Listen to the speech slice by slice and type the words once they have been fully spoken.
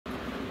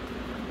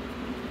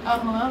Oh,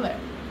 hello there.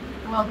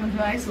 Welcome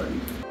to Iceland.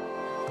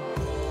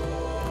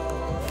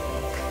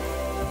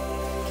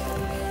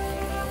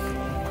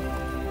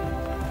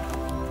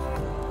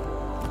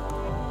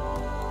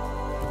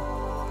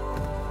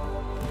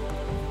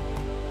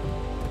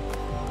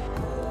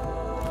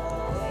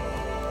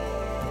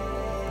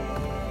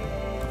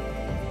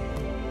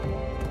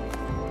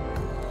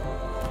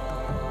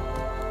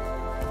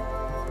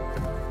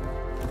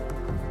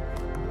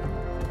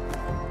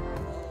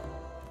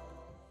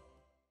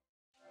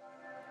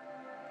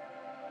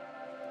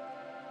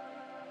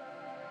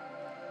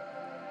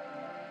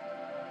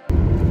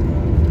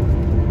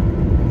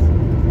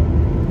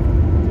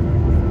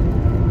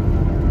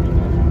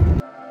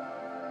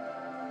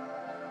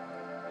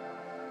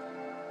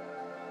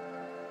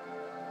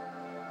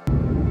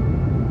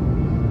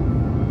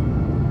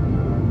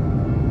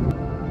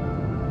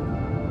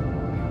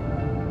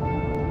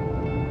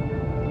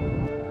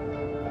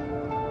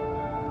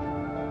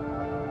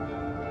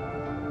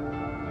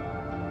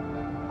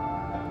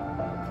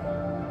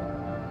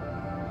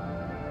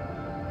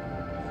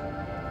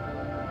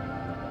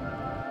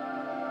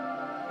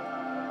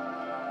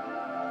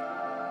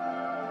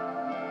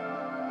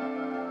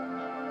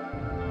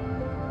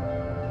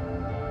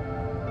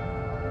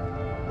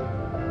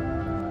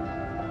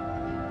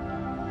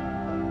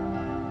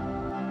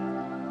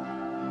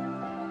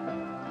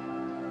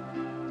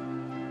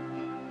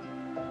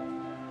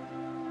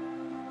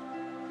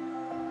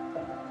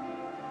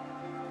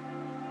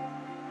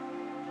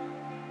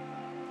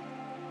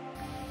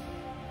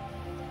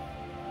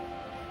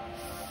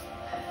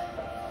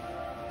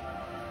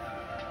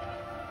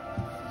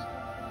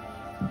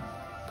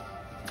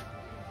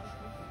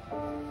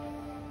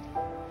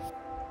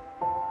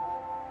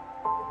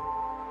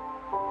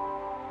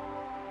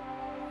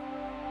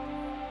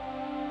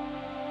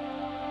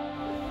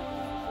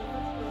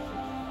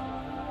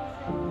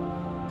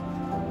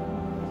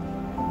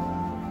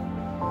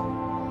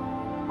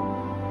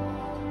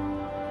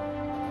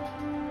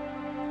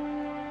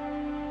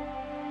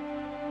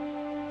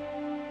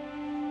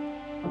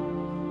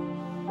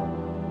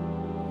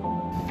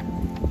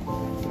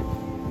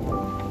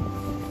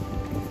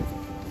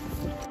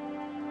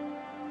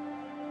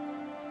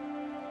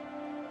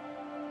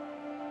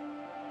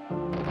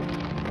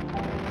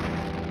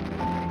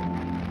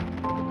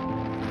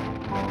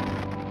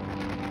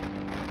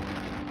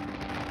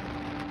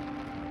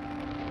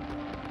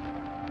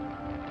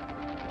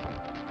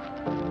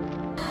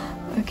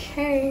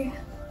 Okay,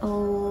 a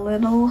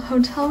little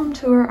hotel room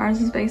tour.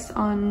 Ours is based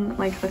on,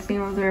 like, the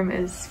theme of the room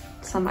is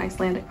some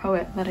Icelandic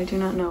poet that I do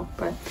not know,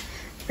 but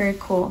very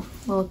cool.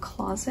 Little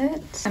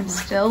closet. I'm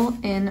still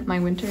in my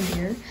winter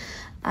gear,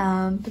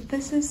 but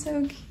this is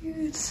so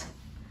cute.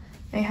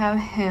 They have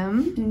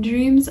him. In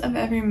dreams of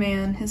every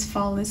man, his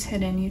fall is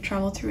hidden. You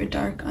travel through a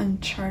dark,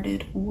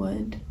 uncharted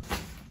wood.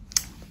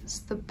 This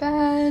is the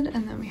bed,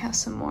 and then we have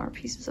some more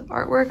pieces of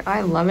artwork. I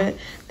love it.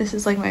 This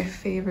is like my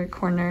favorite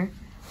corner.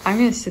 I'm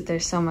gonna sit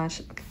there so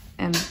much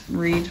and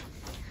read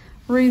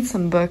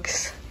some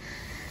books.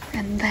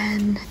 And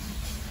then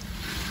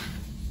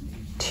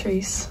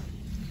trees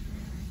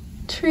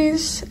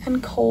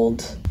and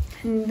cold.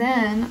 And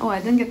then, oh, I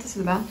didn't get this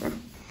in the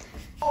bathroom.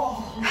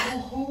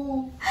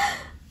 Oh.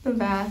 The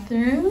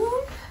bathroom.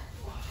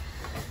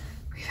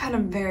 We've had a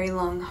very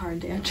long,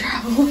 hard day of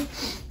travel.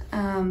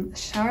 The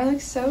shower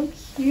looks so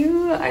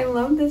cute. I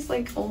love this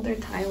like older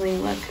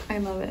tiling look. I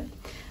love it.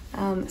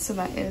 So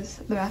that is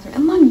the bathroom.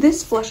 And look,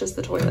 this flushes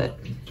the toilet.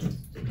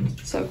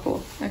 So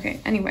cool. Okay,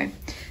 anyway,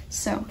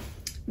 so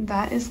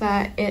that is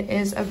that. It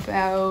is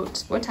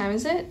about, what time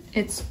is it?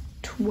 It's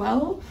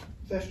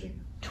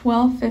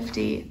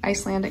 12:50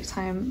 Icelandic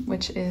time,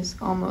 which is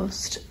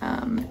almost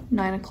 9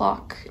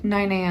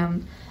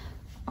 a.m.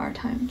 our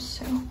time.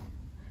 So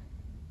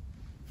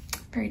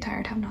very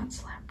tired, have not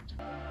slept.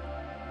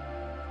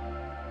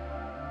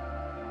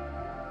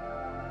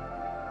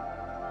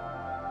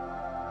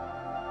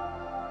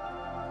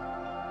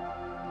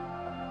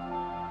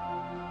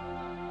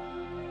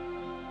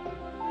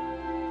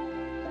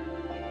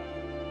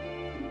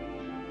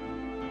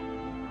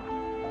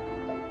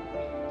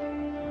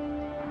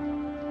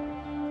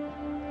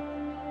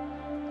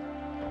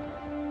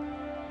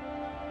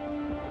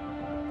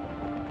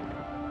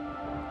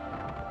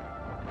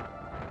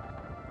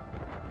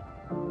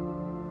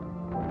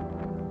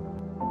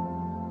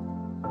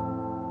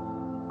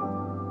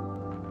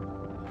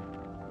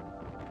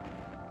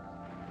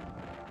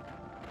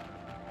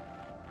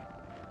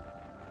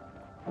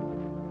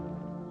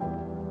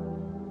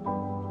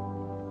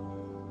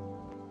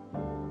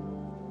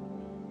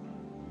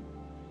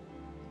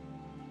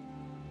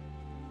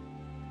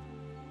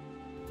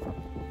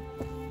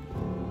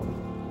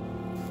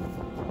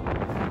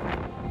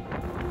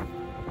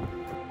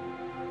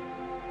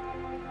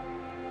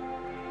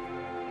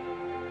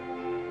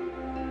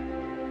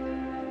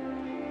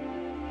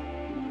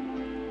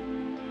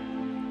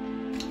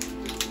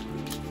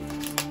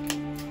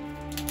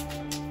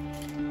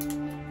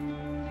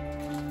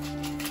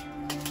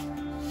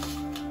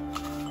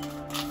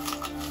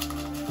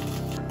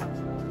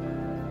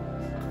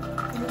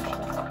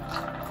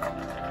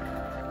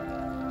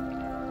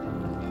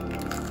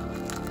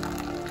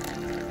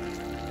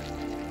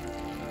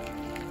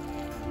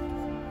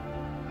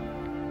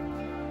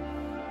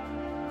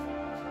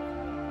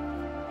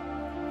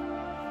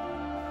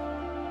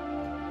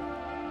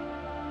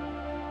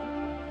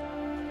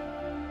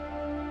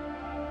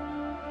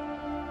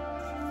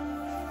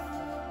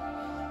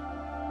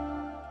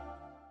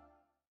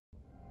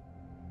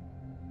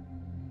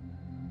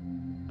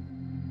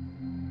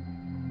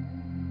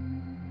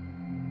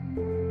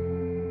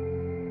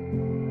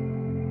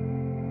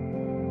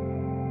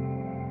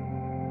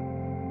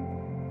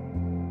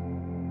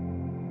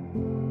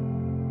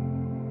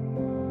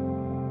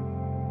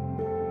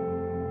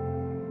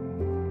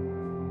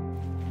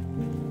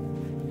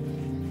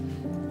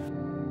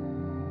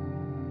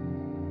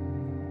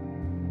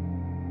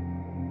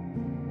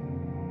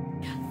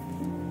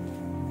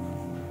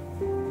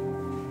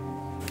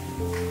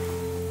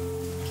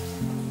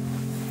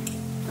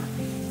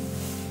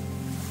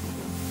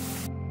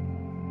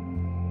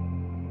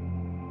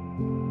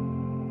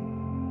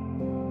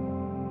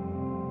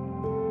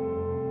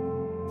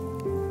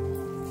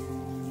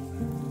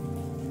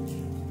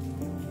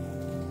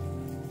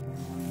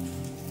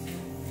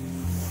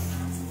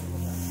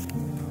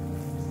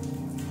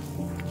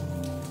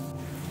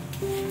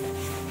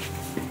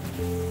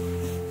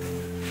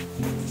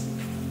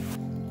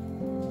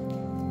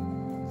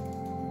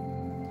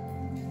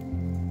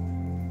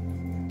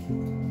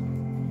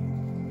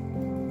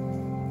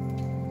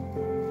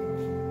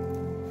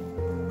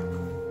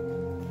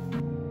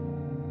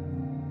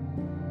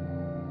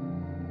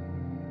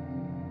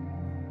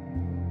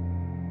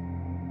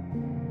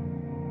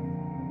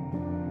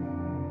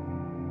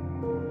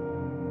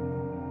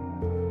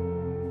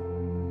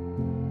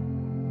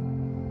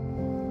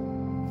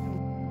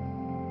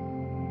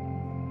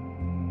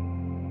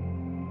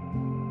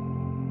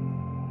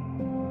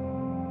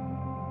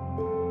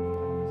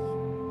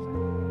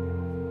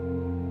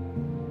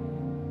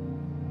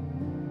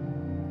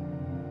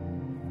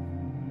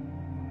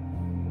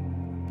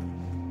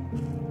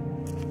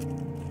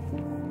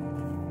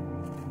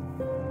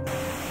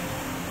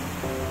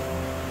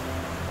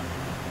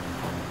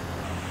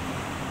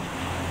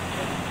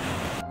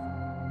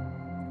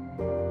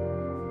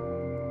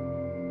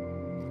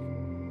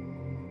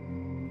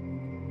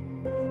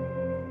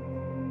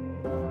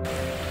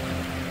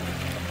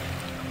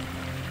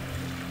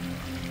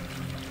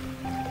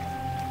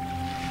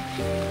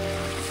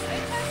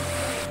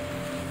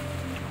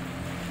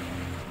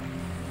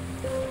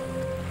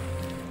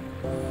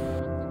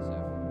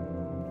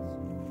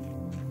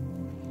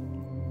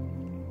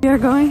 are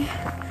going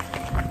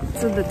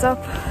to the top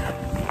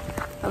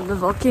of the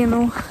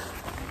volcano.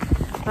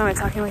 Why am I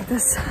talking like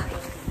this?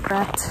 We're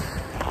at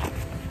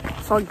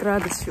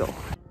Fallgradesfjall.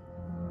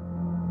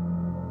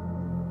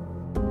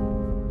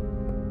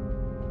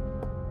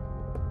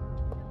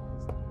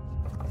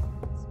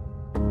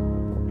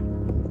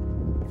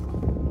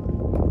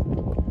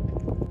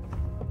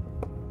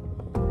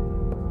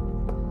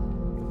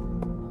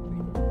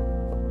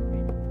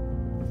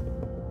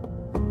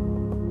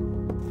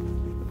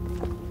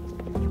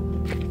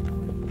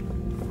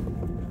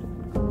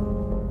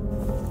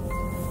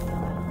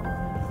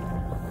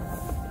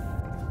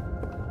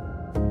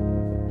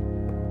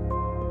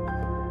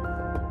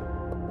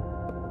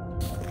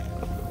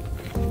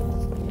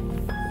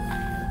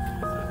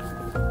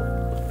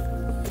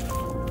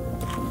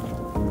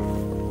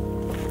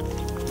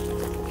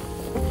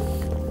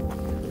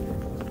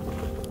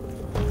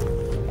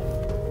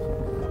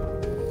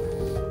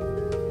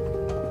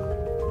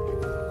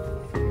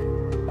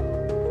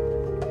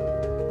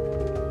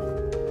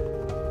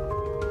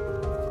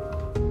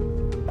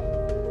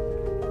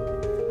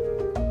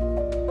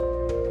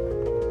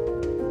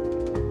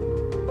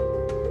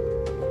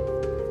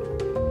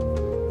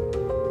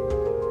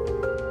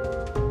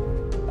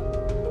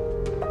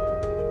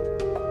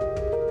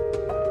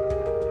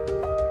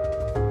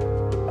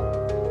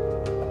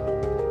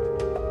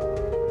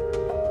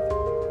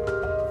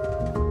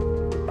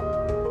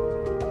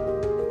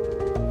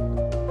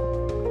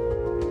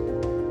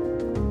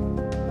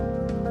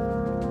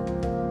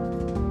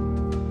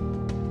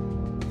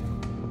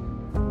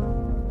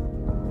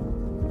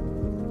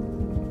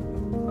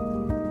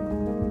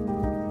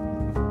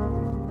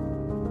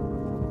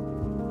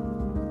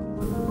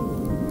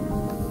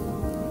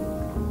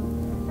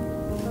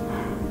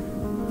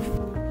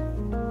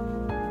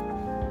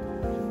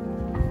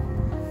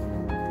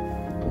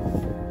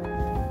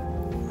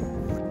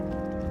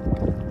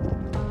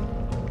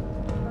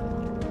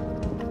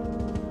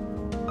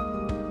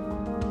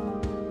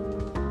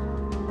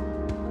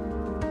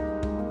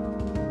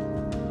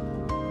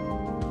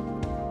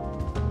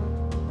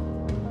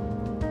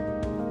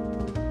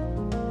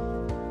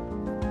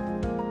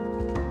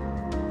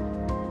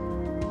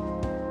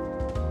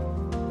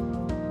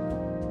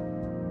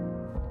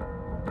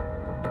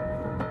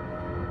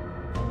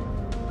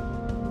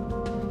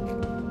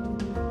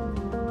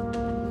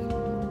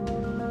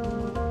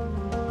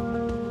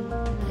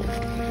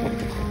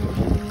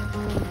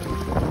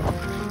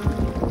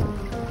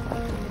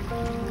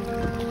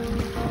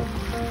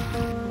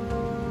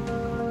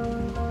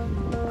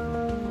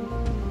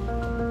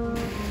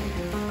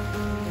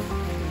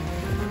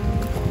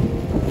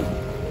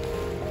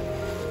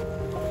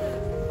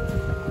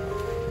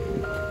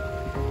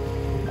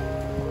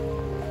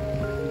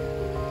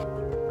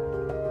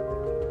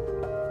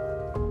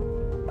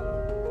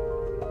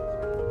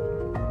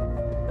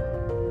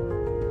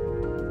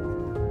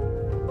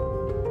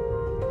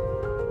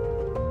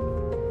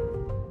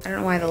 I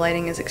don't know why the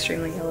lighting is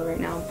extremely yellow right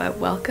now, but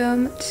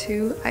welcome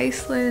to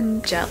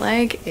Iceland. Jet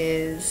lag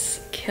is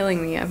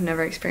killing me. I've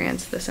never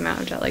experienced this amount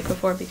of jet lag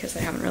before because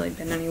I haven't really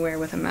been anywhere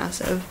with a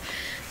massive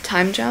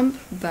time jump,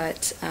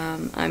 but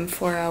I'm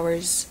 4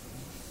 hours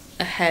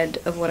ahead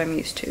of what I'm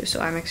used to, so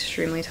I'm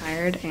extremely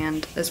tired.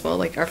 And as well,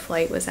 like, our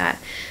flight was at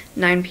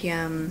 9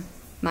 p.m.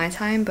 my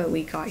time, but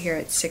we got here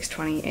at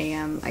 6:20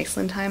 a.m.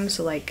 Iceland time,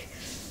 so like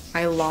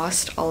I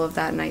lost all of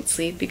that night's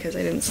sleep because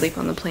I didn't sleep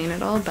on the plane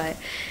at all. But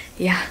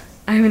yeah,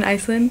 I'm in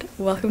Iceland.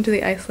 Welcome to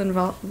the Iceland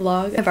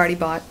vlog. I've already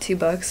bought 2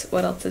 books,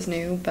 What Else Is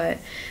New, but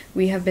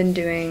we have been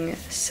doing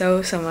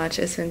so much.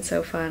 It's been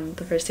so fun.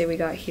 The first day we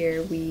got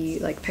here, we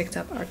like picked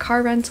up our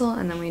car rental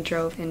and then we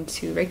drove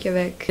into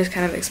Reykjavik. Just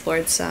kind of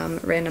explored some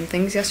random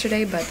things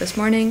yesterday, but this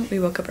morning we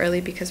woke up early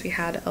because we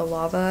had a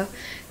lava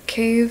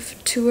cave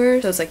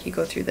tour. So it's like you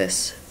go through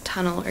this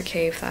tunnel or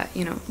cave that,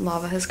 you know,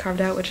 lava has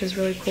carved out, which is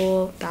really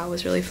cool. That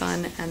was really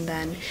fun. And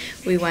then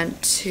we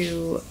went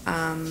to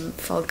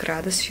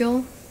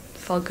Fallgradesfjall.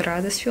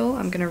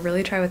 I'm gonna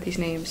really try with these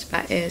names.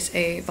 That is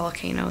a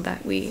volcano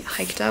that we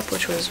hiked up,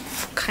 which was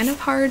kind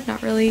of hard,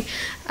 not really,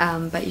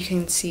 but you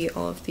can see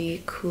all of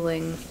the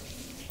cooling,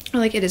 or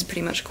like it is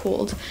pretty much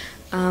cooled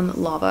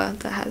lava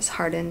that has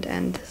hardened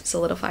and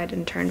solidified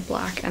and turned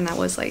black, and that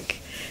was like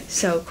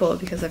so cool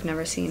because I've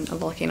never seen a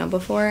volcano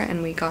before.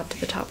 And we got to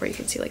the top where you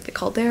can see like the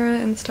caldera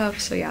and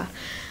stuff, so yeah,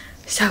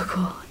 so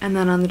cool. And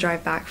then on the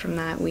drive back from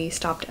that, we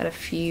stopped at a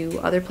few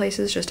other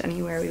places, just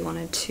anywhere we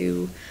wanted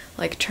to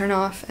like turn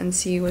off and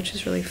see, which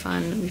is really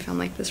fun. We found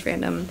like this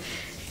random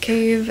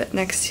cave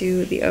next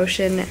to the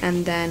ocean,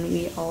 and then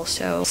we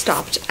also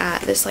stopped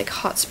at this like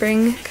hot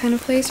spring kind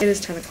of place. It is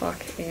 10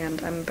 o'clock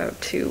and I'm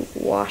about to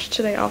wash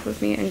today off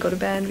of me and go to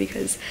bed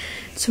because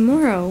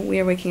tomorrow we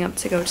are waking up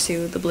to go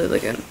to the Blue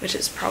Lagoon, which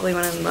is probably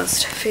one of the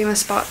most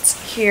famous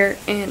spots here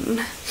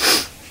in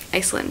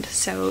Iceland.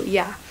 So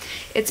yeah,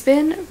 it's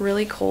been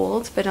really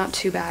cold but not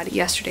too bad.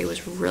 Yesterday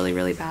was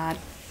really bad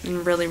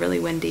and really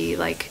windy.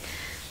 Like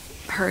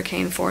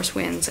hurricane force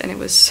winds, and it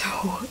was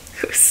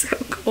so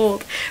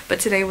cold. But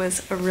today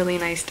was a really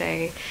nice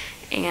day,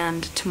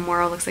 and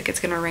tomorrow looks like it's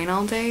gonna rain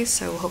all day,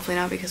 so hopefully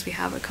not, because we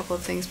have a couple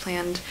of things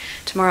planned.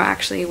 Tomorrow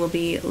actually we'll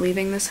be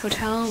leaving this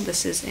hotel.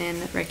 This is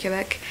in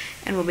Reykjavik,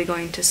 and we'll be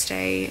going to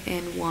stay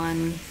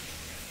in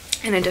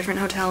a different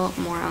hotel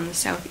more on the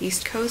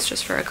southeast coast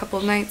just for a couple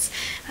of nights,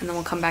 and then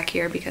we'll come back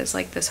here because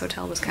like this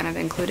hotel was kind of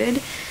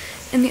included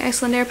in the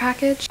Iceland Air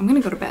package. I'm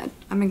gonna go to bed.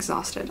 I'm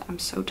exhausted. I'm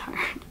so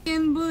tired.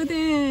 In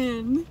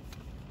Budin.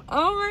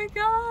 Oh my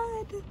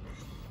god.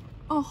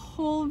 A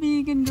whole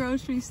vegan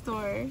grocery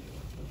store.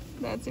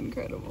 That's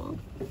incredible.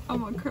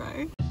 I'm gonna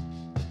cry.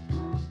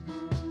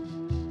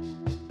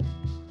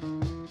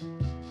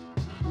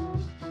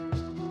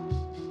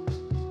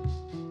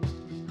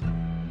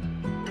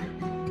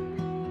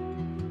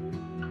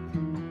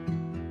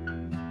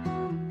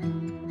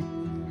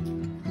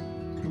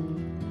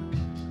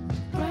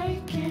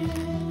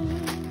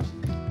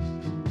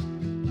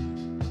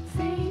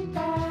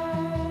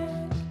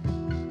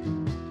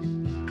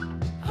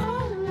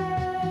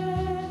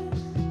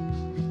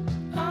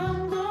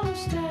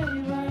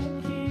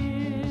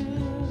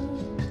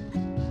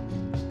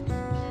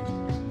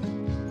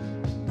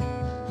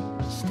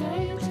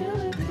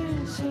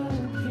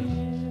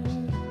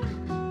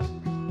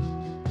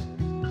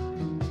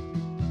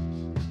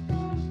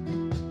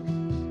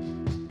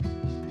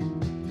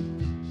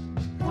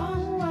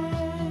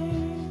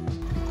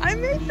 I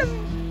made them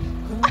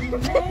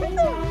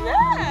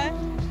mad.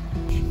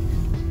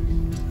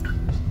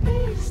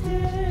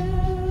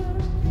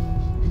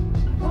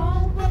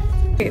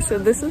 Okay, so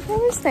this is where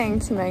we're staying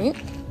tonight.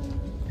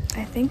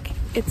 I think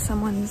it's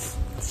someone's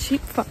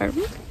sheep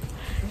farm.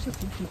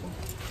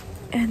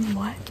 And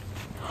what?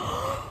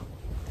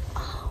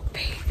 Oh,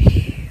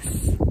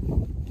 babies.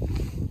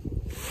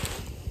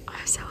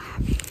 I'm so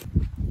happy.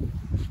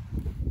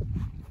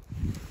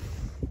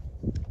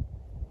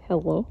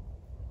 Hello.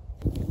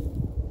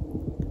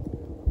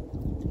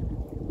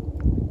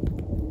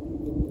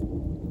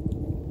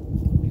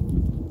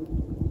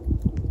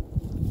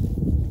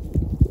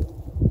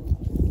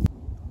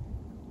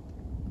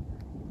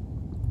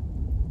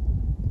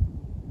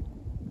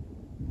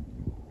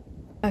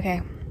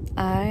 Okay,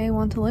 I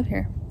want to live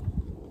here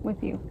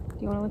with you. Do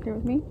you want to live here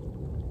with me?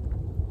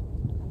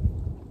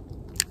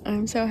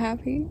 I'm so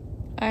happy.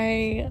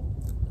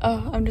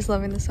 I'm just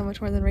loving this so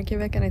much more than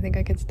Reykjavik, and I think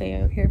I could stay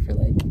out here for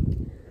like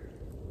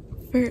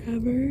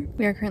forever.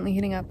 We are currently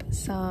heating up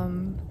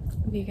some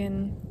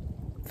vegan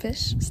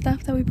fish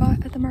stuff that we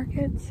bought at the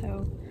market,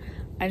 so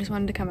I just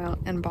wanted to come out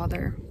and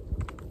bother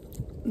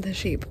the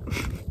sheep.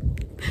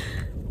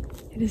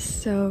 It is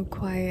so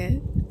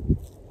quiet.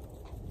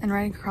 And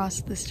right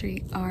across the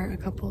street are a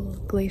couple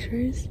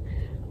glaciers.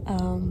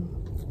 I'm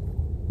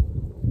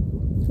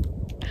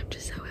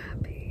just so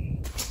happy.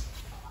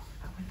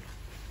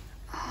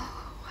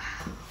 Oh,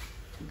 wow.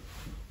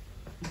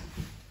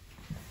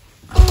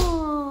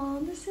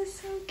 Oh, this is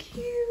so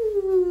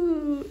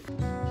cute.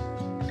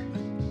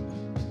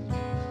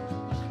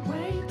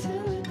 Wait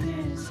till it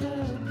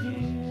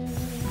disappears.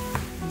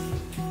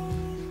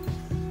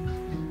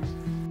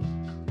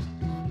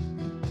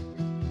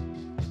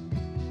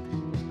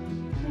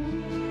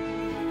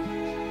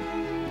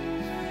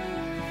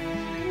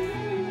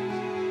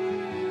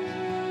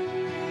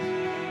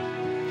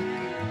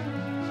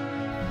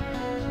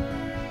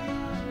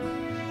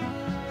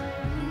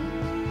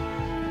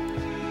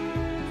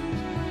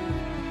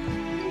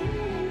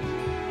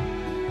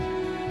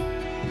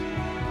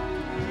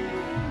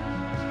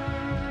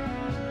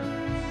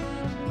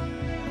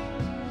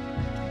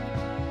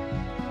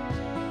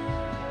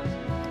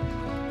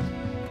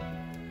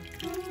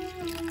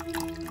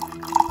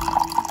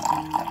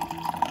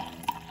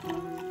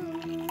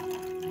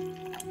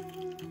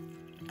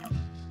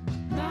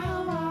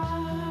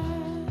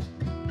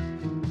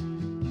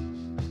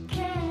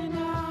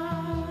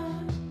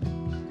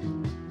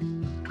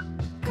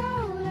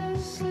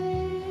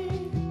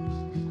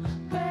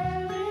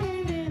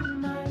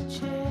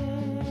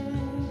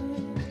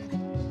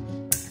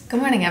 Good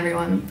morning,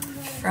 everyone.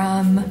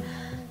 From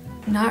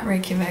not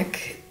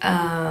Reykjavik,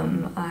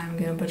 I'm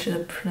gonna butcher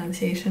the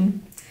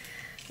pronunciation.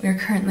 We are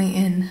currently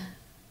in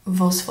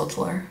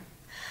Vossfjordur.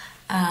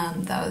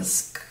 That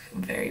was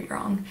very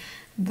wrong,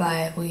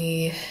 but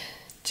we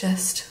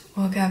just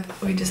woke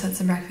up, we just had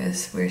some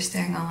breakfast. We were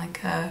staying on like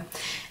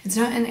it's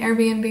not an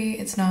Airbnb,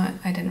 it's not,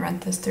 I didn't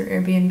rent this through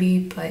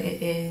Airbnb, but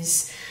it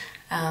is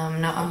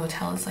not a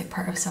hotel, it's like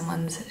part of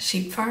someone's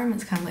sheep farm.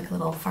 It's kind of like a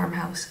little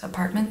farmhouse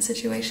apartment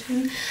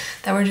situation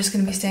that we're just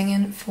going to be staying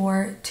in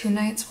for 2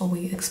 nights while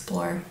we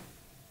explore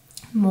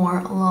more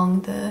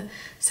along the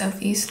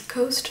southeast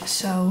coast.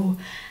 So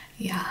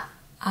yeah,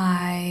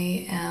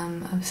 I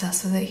am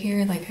obsessed with it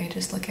here. Like, I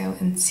just look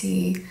out and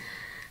see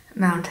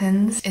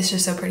mountains. It's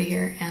just so pretty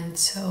here, and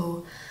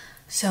so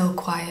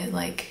quiet,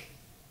 like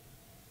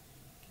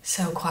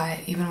so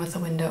quiet. Even with the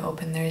window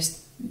open,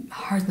 there's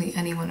hardly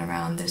anyone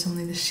around. There's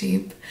only the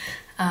sheep.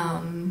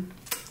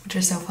 which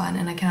are so fun,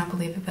 and I cannot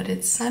believe it, but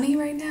it's sunny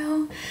right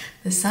now.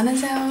 The sun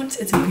is out.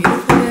 It's a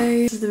beautiful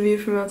day. This is the view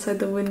from outside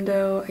the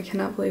window. I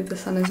cannot believe the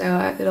sun is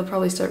out. It'll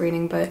probably start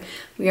raining, but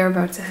we are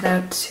about to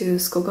head out to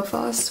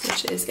Skogafoss,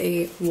 which is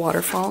a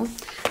waterfall.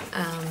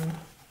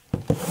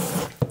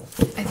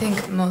 I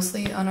think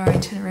mostly on our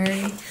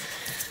itinerary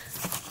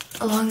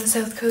along the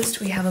south coast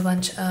we have a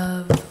bunch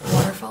of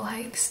waterfall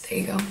hikes. There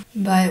you go.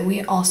 But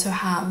we also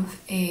have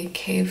a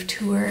cave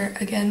tour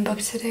again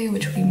booked today,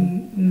 which we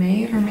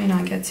may or may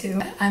not get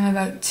to. I'm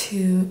about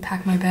to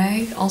pack my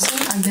bag. Also,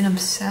 I've been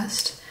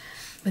obsessed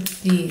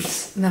with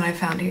these that I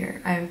found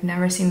here. I've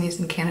never seen these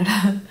in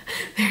Canada.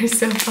 They're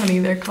so funny.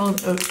 They're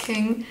called Oat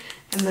King,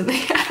 and then they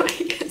have,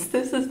 I guess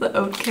this is the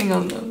Oat King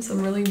on them.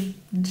 Some really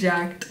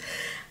jacked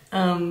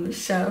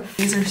chef.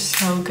 These are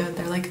so good.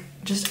 They're like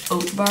just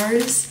oat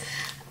bars.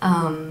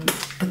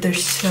 But they're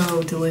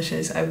so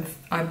delicious.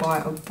 I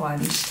bought a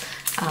bunch.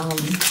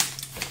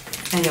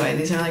 Anyway,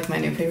 these are like my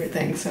new favorite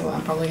things, so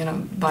I'm probably gonna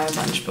buy a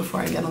bunch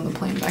before I get on the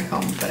plane back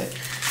home. But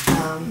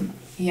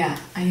yeah,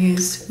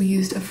 we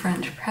used a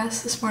French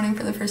press this morning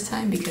for the first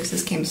time because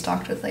this came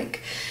stocked with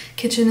like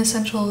kitchen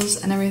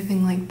essentials and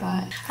everything like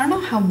that. I don't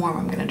know how warm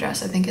I'm gonna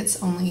dress. I think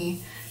it's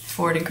only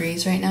 4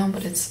 degrees right now,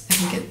 but I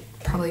think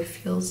it probably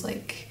feels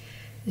like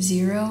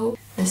 0.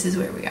 This is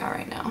where we are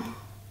right now.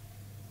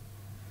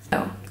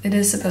 Oh, it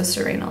is supposed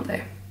to rain all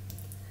day.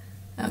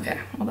 Okay,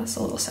 well that's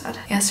a little sad.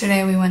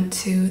 Yesterday we went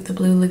to the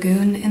Blue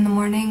Lagoon in the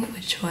morning,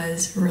 which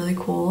was really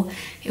cool.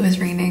 It was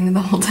raining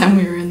the whole time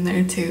we were in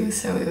there too,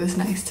 so it was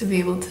nice to be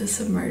able to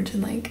submerge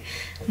in like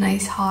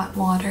nice hot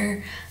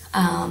water.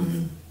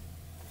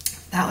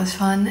 That was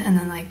fun. And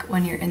then like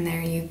when you're in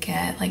there you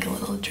get like a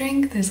little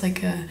drink. There's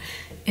like a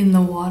in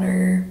the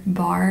water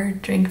bar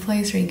drink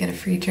place where you get a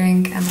free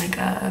drink and like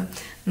a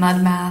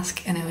mud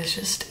mask, and it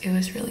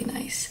was really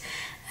nice.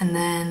 And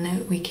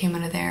then we came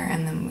out of there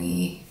and then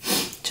we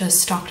just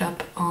stocked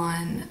up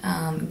on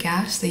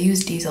gas. They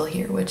use diesel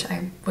here, which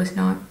I was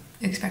not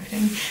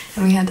expecting.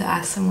 And we had to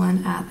ask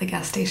someone at the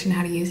gas station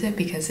how to use it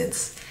because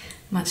it's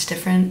much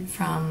different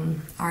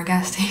from our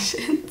gas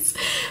stations.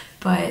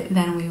 But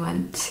then we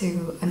went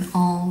to an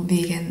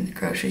all-vegan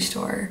grocery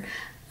store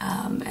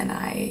and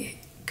I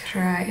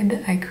cried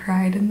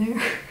in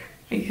there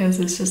because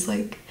it's just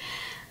like,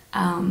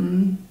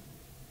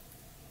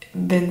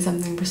 been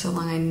something for so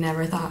long. I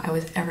never thought I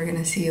was ever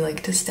gonna see,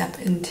 like, to step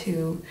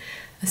into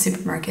a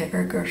supermarket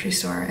or a grocery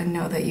store and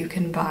know that you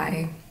can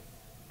buy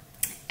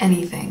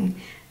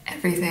anything,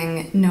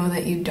 everything, know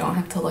that you don't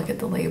have to look at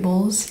the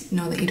labels,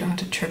 know that you don't have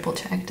to triple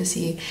check to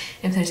see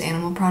if there's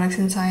animal products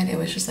inside. It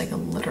was just like a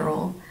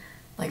literal,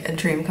 like a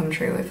dream come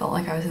true. It felt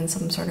like I was in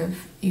some sort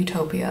of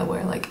utopia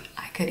where like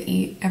I could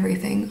eat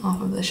everything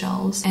off of the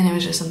shelves, and it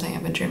was just something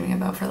I've been dreaming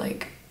about for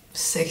like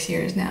 6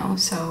 years now.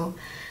 So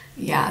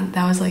yeah,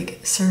 that was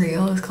like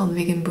surreal. It's called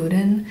Vegan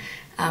Boden.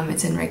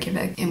 It's in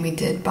Reykjavik, and we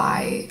did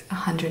buy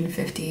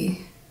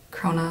 150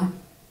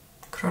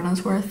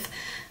 krona's worth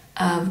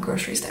of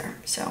groceries there.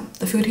 So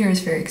the food here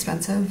is very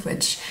expensive,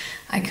 which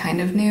I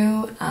kind of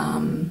knew,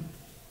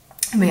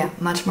 but yeah,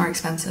 much more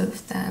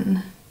expensive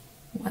than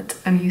what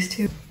I'm used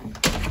to.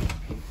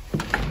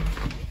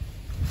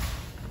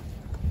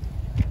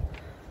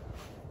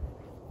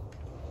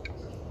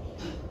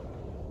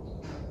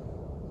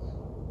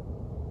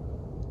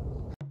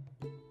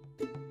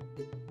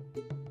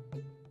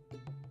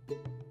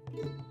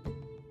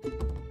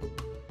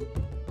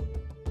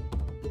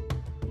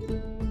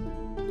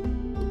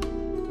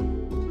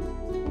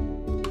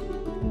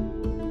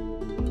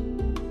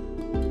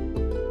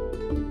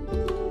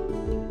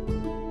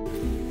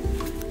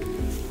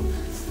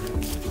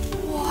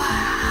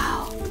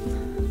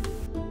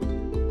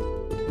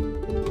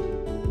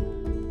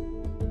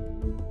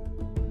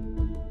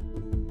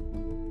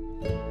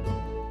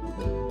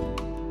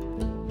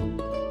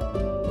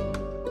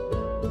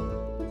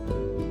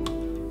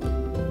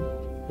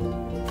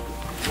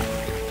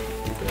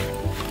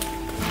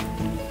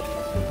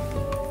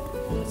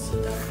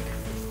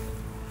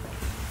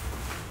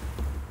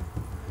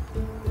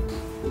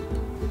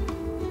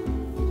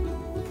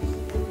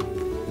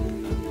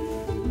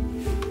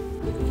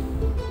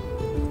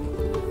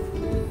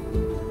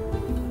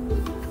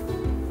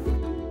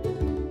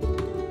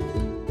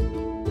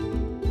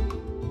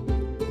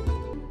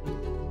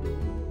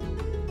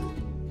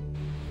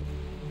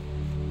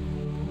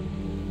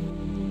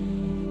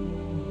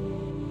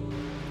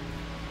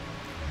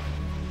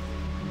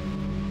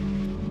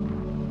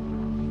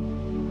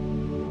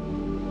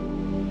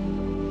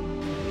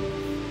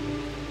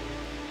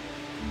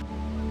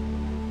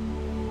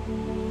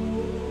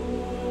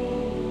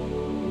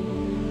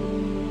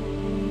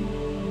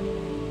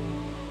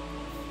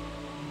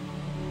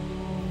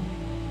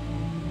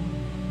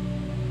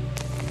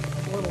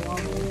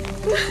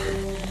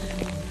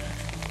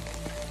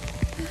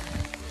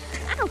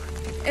 Ow!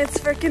 It's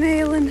frickin'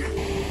 hailing.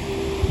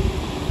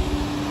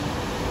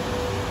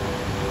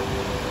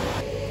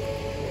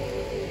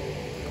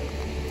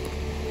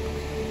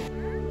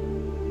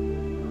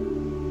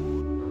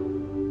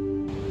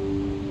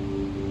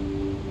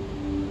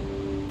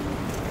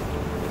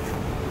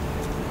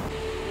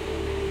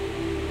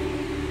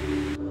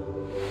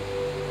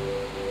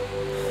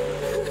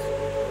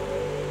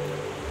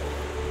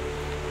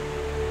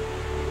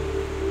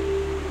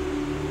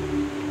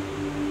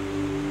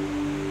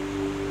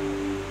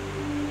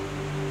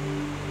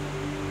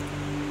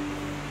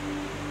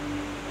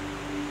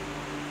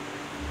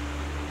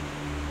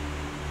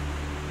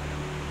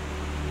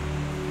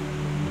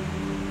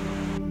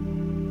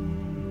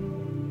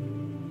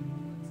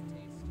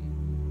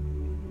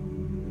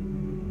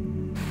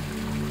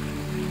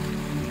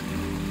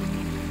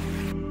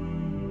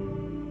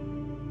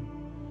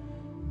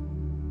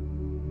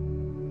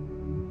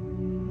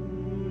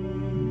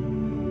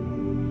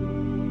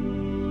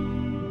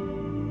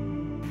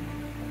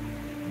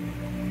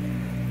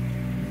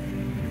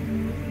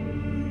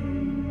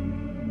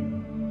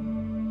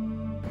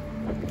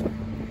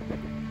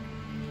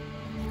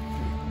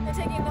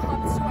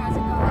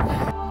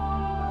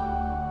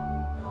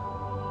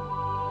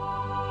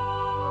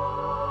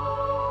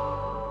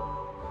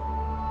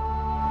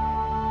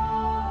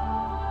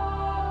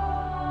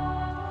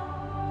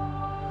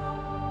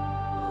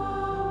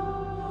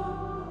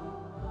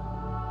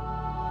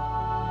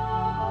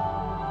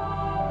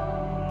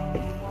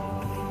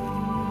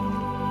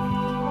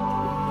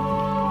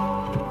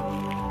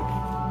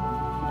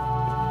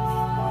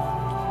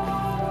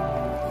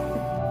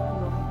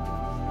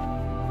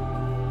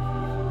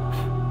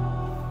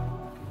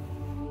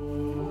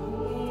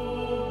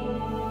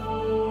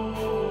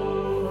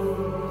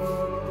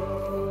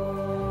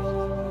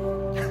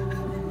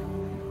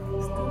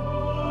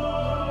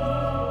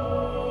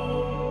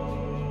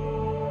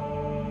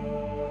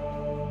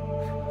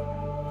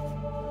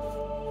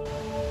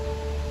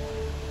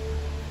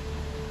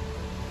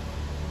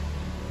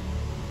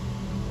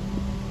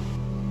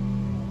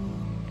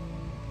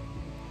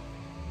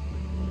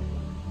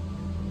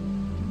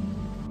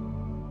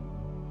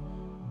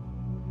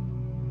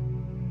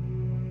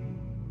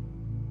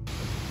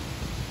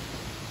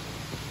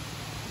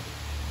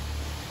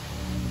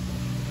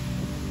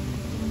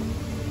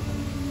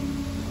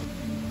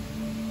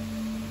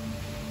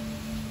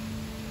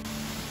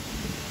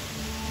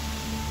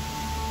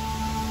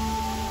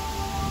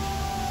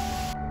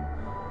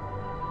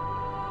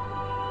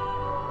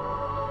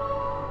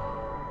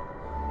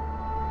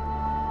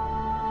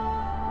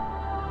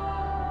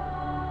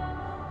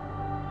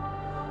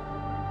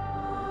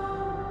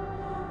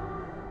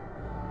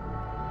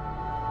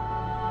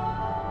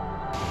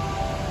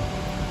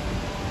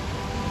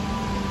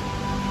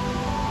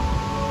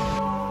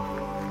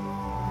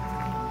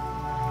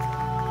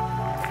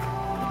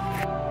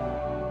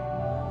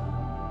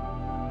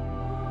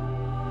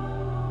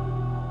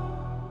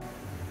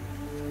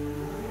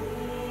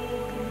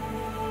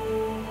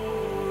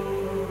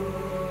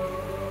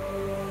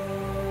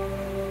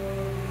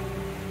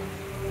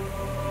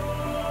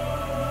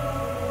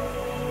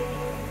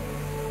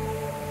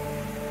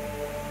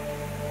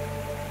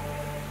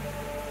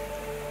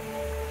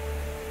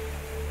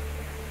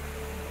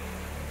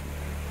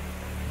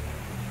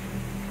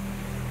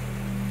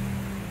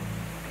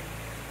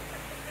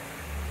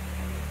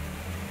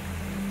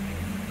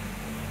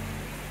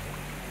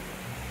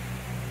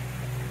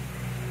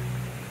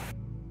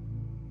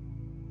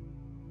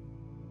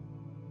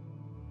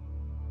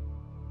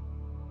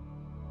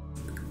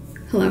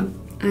 Hello,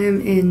 I am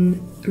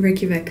in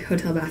Reykjavik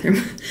hotel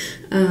bathroom.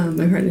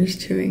 My partner's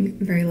chewing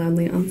very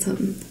loudly on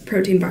some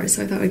protein bars,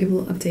 so I thought I'd give a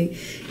little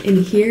update.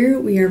 In here,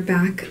 we are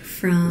back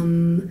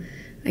from,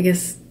 I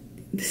guess,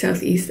 the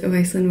southeast of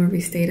Iceland where we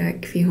stayed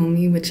at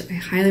Kviholmi, which I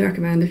highly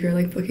recommend if you're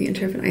like booking a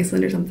trip in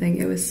Iceland or something.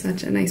 It was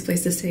such a nice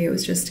place to stay. It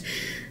was just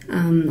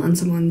on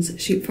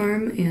someone's sheep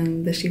farm,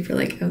 and the sheep were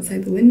like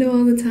outside the window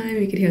all the time.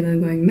 You could hear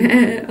them going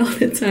meh all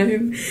the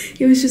time.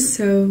 It was just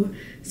so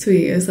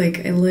sweet. It was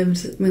like I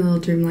lived my little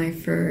dream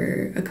life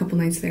for a couple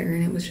nights there,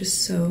 and it was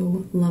just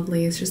so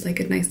lovely. It's just like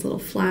a nice little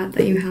flat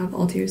that you have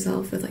all to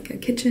yourself with like a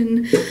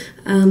kitchen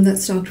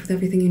that's stocked with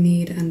everything you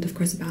need, and of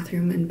course a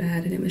bathroom and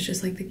bed, and it was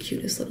just like the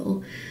cutest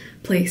little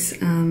place,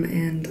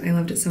 and I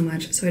loved it so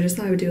much. So I just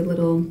thought I would do a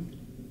little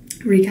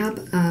recap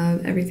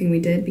of everything we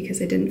did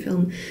because I didn't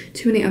film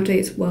too many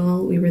updates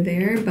while we were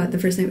there, but the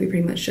first night we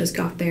pretty much just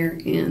got there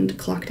and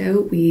clocked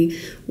out.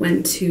 We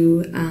went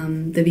to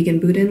the vegan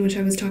boudin, which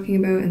I was talking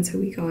about, and so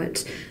we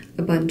got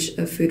a bunch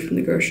of food from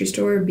the grocery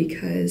store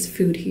because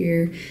food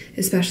here,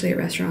 especially at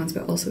restaurants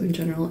but also in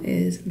general,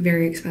 is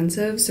very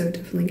expensive, so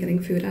definitely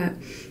getting food at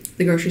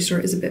the grocery store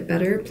is a bit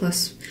better.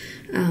 Plus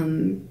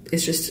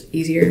it's just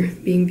easier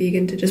being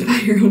vegan to just buy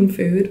your own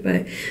food.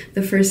 But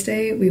the first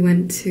day we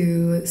went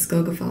to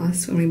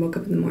Skogafoss when we woke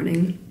up in the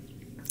morning,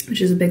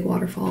 which is a big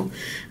waterfall.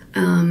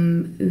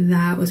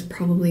 That was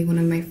probably one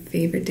of my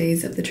favorite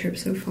days of the trip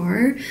so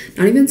far.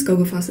 Not even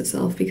Skogafoss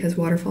itself, because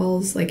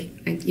waterfalls, like,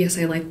 yes,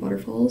 I like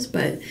waterfalls,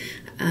 but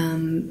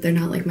they're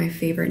not like my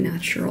favorite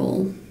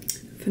natural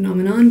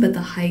phenomenon. But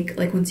the hike,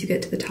 like once you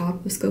get to the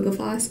top of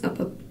Skogafoss,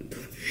 up a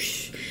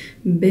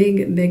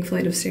big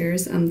flight of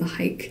stairs, the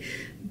hike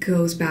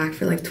goes back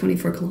for like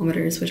 24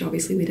 kilometers, which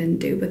obviously we didn't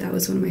do, but that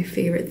was one of my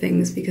favorite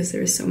things because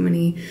there were so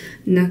many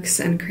nooks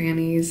and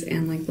crannies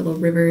and like little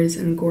rivers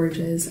and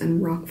gorges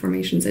and rock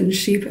formations and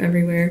sheep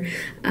everywhere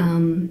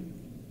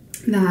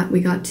that we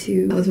got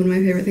to. That was one of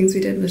my favorite things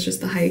we did, was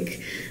just the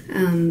hike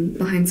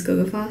behind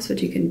Skogafoss,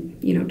 which you can,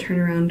 you know,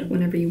 turn around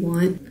whenever you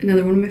want.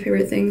 Another one of my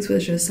favorite things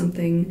was just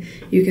something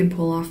you can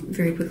pull off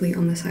very quickly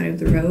on the side of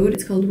the road.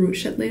 It's called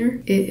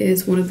Rútshellur. It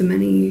is one of the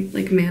many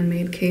like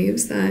man-made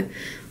caves that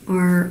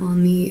are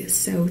on the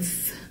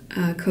south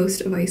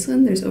coast of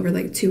Iceland. There's over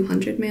like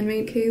 200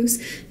 man-made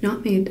caves,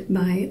 not made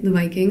by the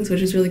Vikings,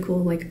 which is really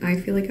cool. Like, I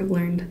feel like I've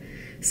learned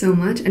so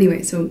much.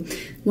 Anyway, so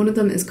one of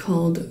them is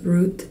called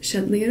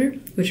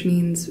Rútshellur, which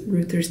means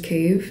Ruther's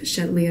cave.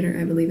 Shellur,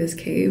 I believe, is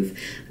cave,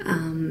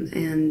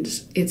 and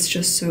it's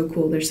just so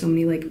cool. There's so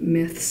many like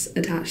myths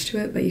attached to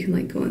it, but you can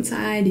like go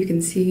inside, you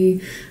can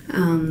see.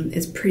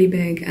 It's pretty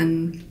big,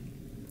 and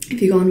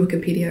if you go on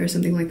Wikipedia or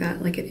something like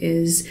that, like, it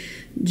is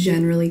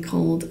generally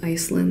called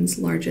Iceland's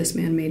largest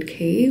man-made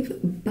cave.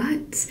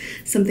 But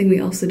something we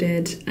also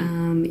did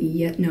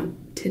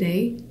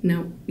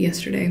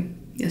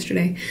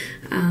yesterday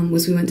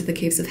was we went to the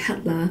caves of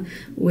Hella,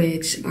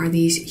 which are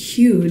these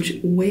huge,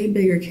 way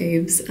bigger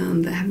caves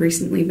that have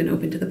recently been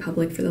open to the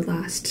public for the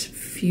last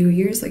few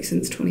years, like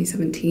since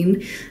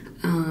 2017.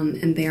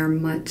 And they are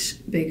much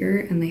bigger,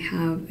 and they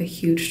have a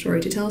huge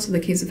story to tell. So the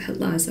caves of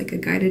Hella is like a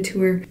guided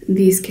tour.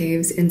 These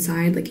caves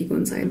inside, like you go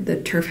inside,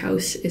 the turf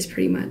house is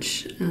pretty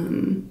much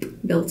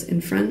built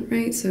in front,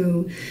 right?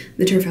 So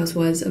the turf house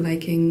was a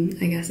Viking,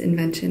 I guess,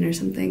 invention or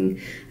something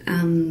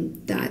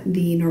that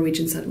the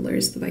Norwegian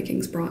settlers, the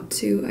Vikings, brought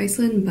to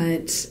Iceland.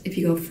 But if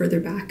you go further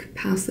back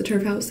past the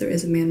turf house, there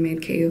is a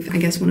man-made cave. I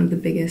guess one of the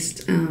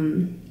biggest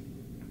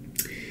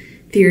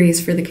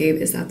theories for the cave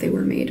is that they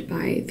were made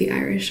by the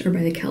Irish, or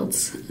by the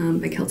Celts,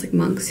 by Celtic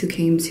monks who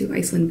came to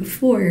Iceland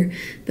before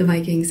the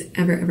Vikings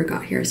ever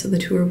got here. So the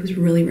tour was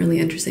really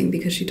interesting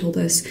because she told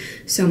us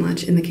so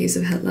much in the case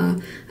of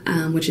Hella,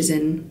 which is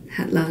in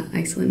Hella,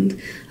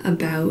 Iceland,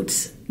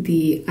 about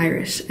the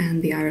Irish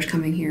and the Irish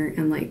coming here.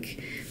 And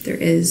like, there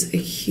is a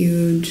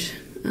huge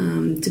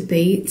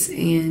debate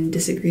and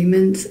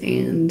disagreement,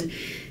 and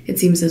it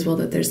seems as well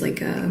that there's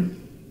like a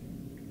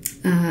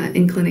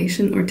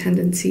inclination or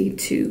tendency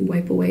to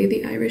wipe away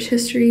the Irish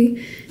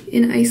history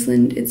in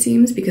Iceland, it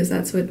seems, because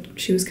that's what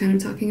she was kind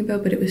of talking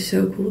about. But it was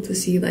so cool to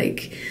see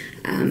like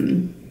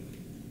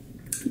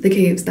the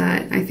caves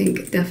that I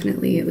think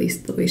definitely, at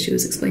least the way she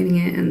was explaining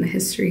it and the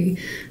history,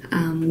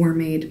 were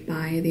made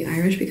by the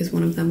Irish, because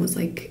one of them was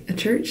like a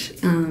church,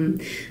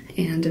 and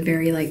a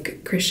very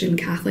like Christian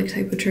Catholic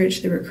type of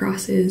church. There were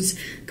crosses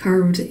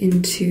carved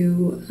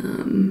into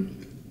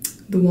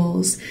the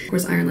walls. Of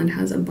course, Ireland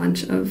has a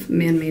bunch of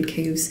man-made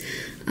caves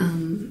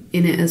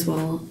in it as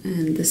well,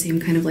 and the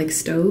same kind of like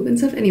stove and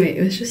stuff. Anyway,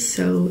 it was just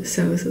so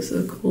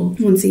cool.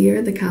 Once a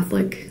year, the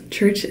Catholic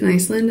Church in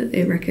Iceland,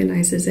 it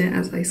recognizes it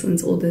as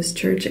Iceland's oldest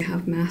church. They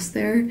have mass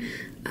there,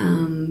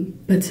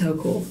 but so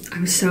cool.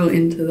 I'm so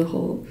into the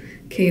whole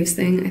caves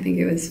thing. I think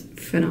it was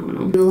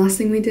phenomenal. And the last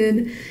thing we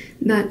did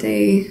that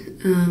day,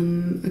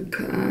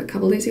 a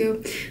couple days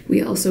ago,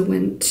 we also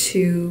went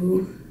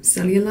to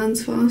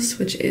Saljelandsfoss,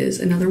 which is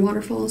another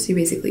waterfall. So you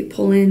basically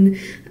pull in,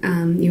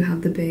 you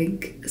have the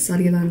big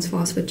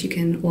Saljelandsfoss, which you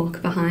can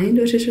walk behind,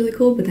 which is really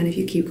cool. But then if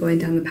you keep going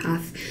down the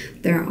path,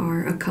 there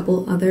are a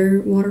couple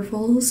other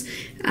waterfalls,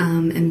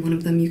 and one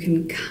of them you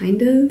can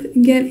kind of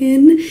get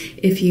in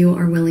if you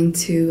are willing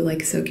to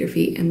like soak your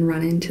feet and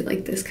run into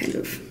like this kind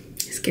of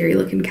scary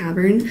looking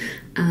cavern.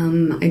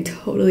 I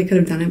totally could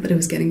have done it, but it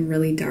was getting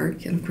really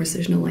dark, and of course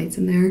there's no lights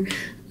in there,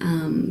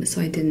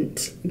 so I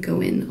didn't go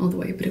in all the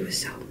way, but it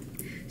was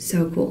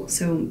so cool.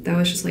 So that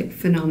was just like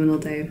phenomenal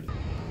day.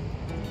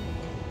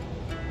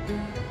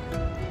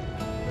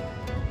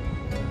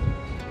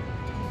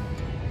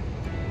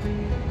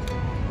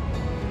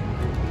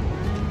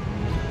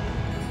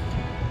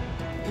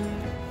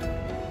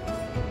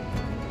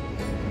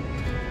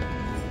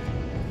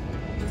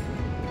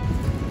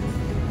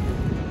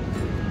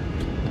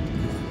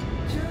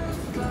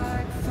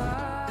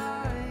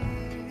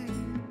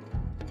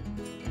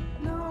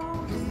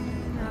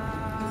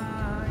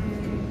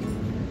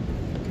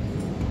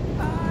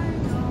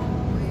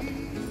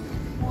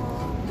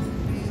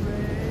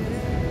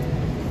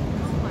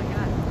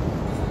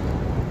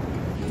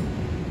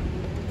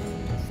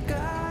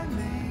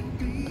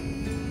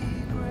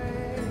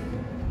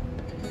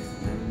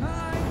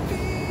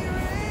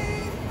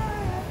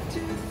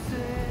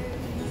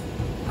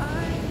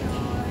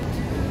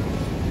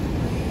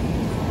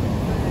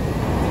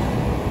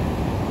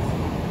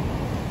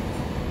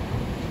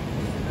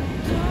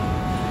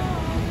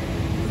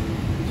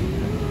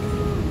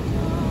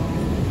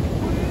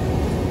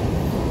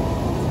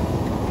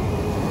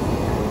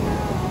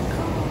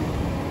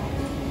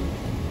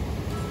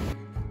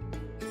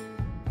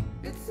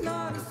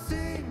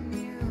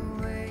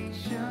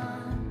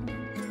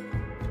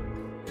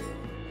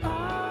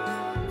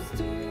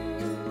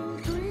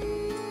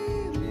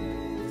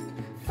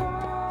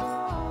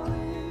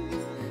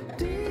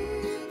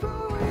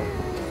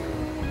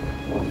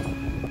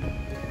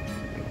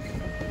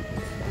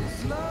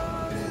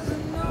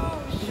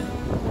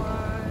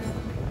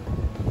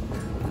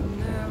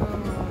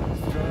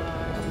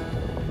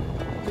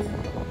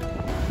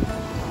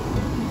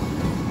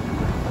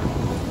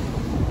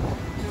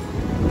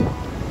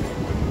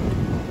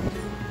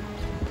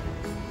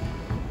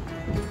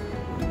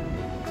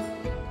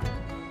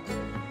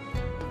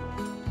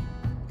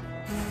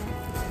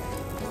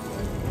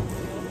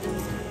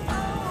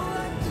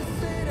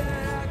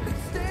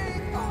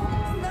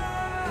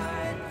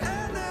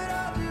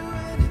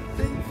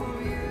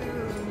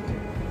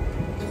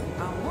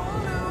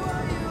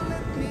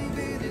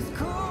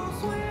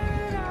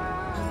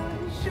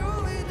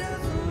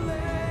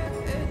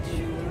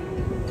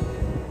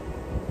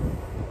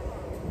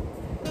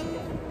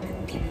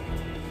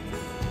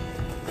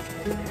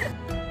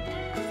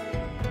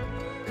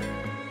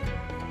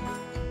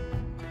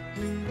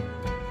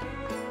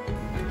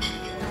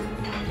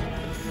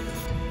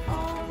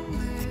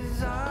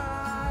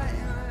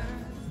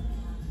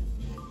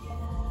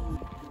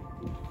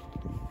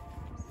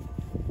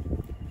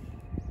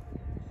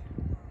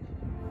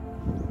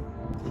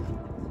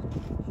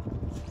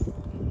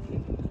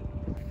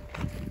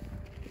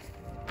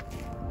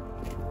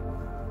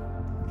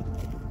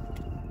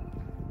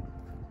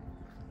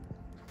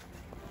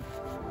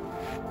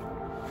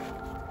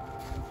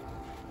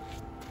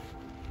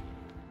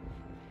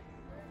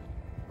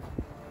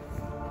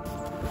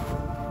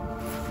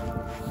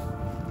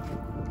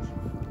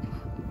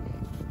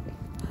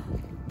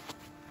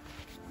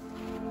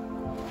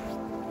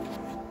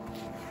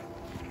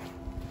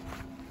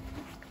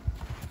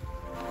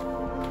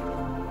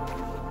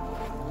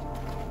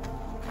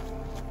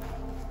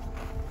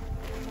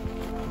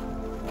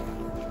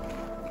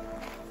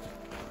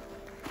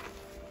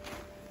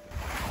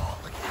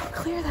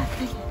 Clear that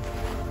thing.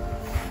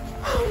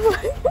 Oh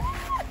my God.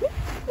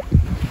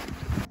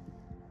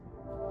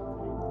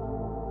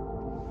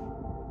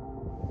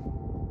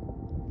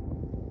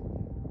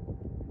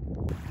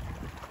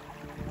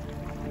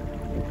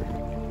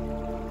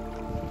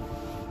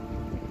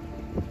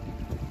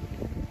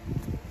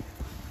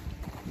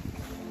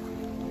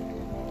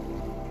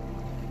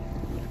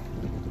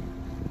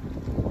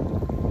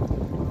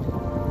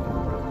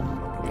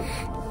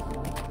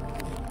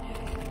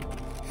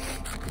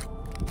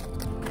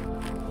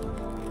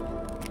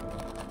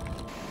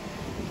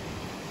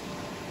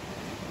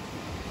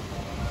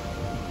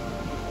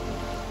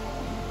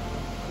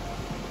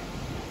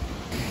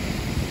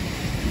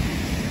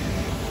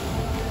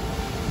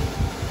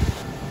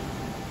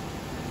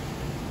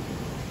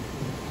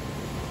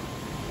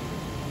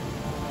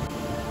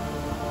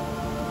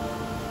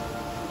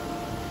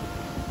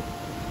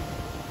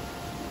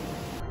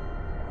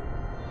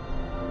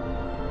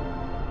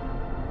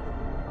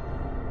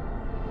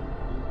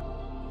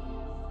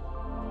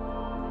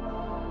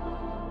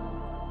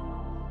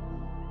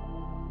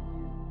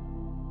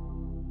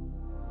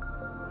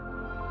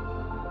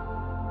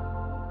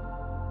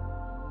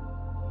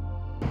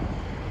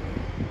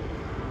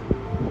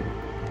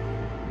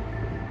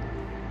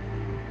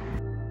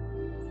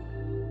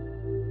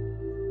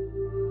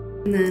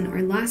 And then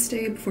our last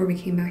day before we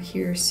came back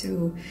here,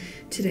 so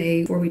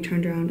today, before we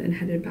turned around and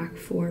headed back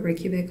for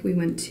Reykjavik, we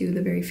went to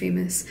the very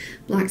famous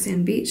Black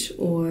Sand Beach,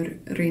 or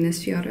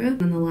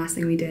Reynisfjara. And the last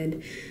thing we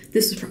did,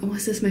 this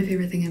is my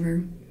favorite thing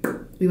ever.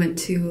 We went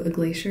to a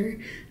glacier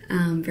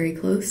very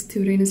close to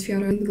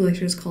Reynisfjara. The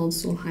glacier is called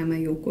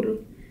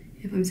Solheimajökull,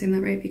 if I'm saying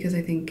that right, because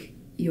I think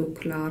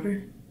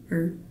Jökullar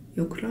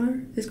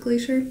is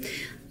glacier.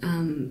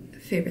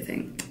 Favorite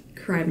thing,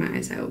 cried my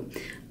eyes out.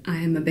 I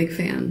am a big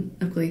fan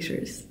of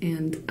glaciers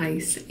and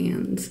ice,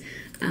 and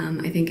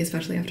I think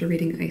especially after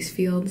reading Ice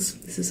Fields,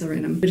 this is so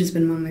random, which has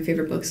been one of my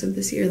favorite books of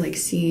this year, like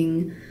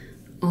seeing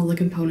all the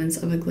components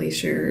of a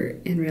glacier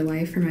in real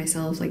life for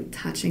myself, like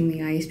touching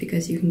the ice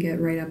because you can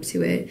get right up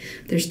to it.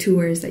 There's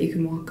tours that you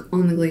can walk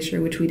on the glacier,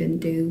 which we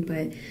didn't do,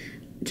 but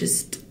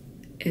just,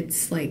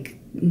 it's like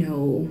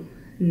no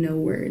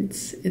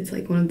words. It's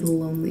like one of the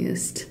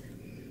loneliest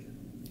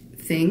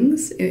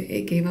things.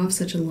 It gave off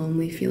such a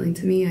lonely feeling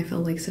to me. I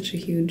felt like such a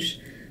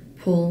huge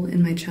pull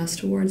in my chest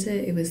towards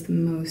it. It was the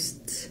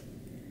most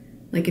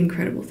like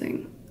incredible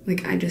thing.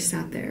 Like I just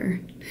sat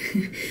there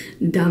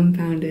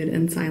dumbfounded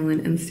and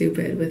silent and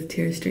stupid with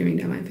tears streaming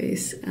down my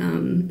face.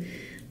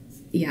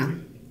 Yeah,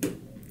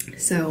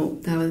 so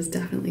that was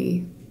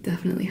definitely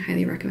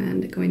highly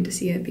recommend going to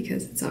see it,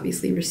 because it's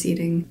obviously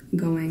receding,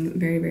 going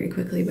very, very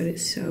quickly, but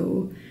it's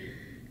so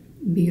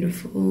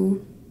beautiful.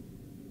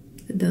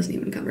 It doesn't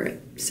even cover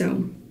it.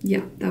 So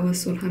yeah, that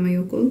was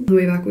Solheimajökull. On the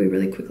way back, we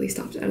really quickly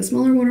stopped at a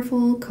smaller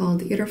waterfall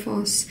called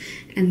Irafoss,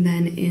 and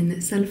then in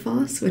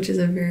Selfoss, which is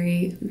a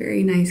very,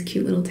 very nice,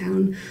 cute little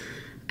town,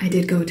 I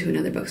did go to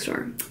another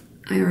bookstore.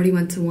 I already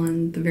went to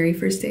one the very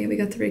first day we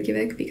got to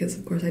Reykjavik, because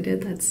of course I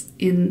did. That's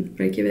in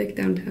Reykjavik,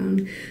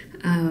 downtown.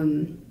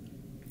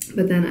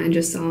 But then I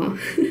just saw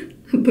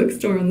a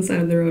bookstore on the side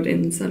of the road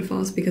in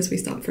Selfoss because we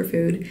stopped for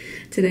food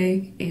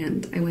today,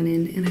 and I went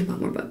in and I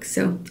bought more books.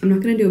 So I'm not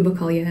gonna do a book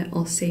haul yet.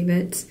 I'll save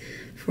it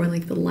for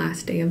like the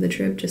last day of the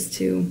trip, just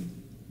to,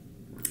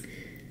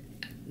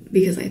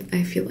 because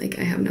I feel like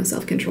I have no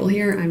self-control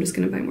here. I'm just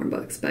gonna buy more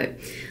books. But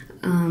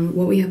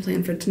what we have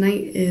planned for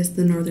tonight is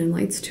the Northern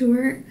Lights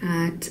tour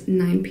at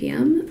 9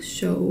 p.m.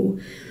 So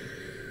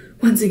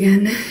once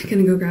again,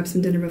 gonna go grab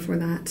some dinner before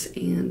that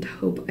and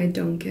hope I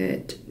don't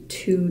get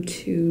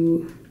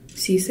too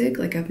seasick.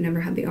 Like I've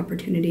never had the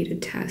opportunity to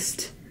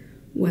test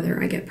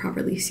whether I get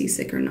properly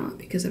seasick or not,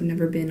 because I've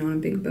never been on a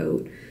big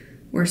boat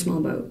or a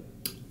small boat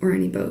or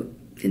any boat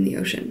in the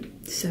ocean.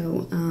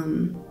 So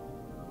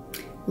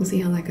we'll see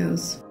how that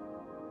goes.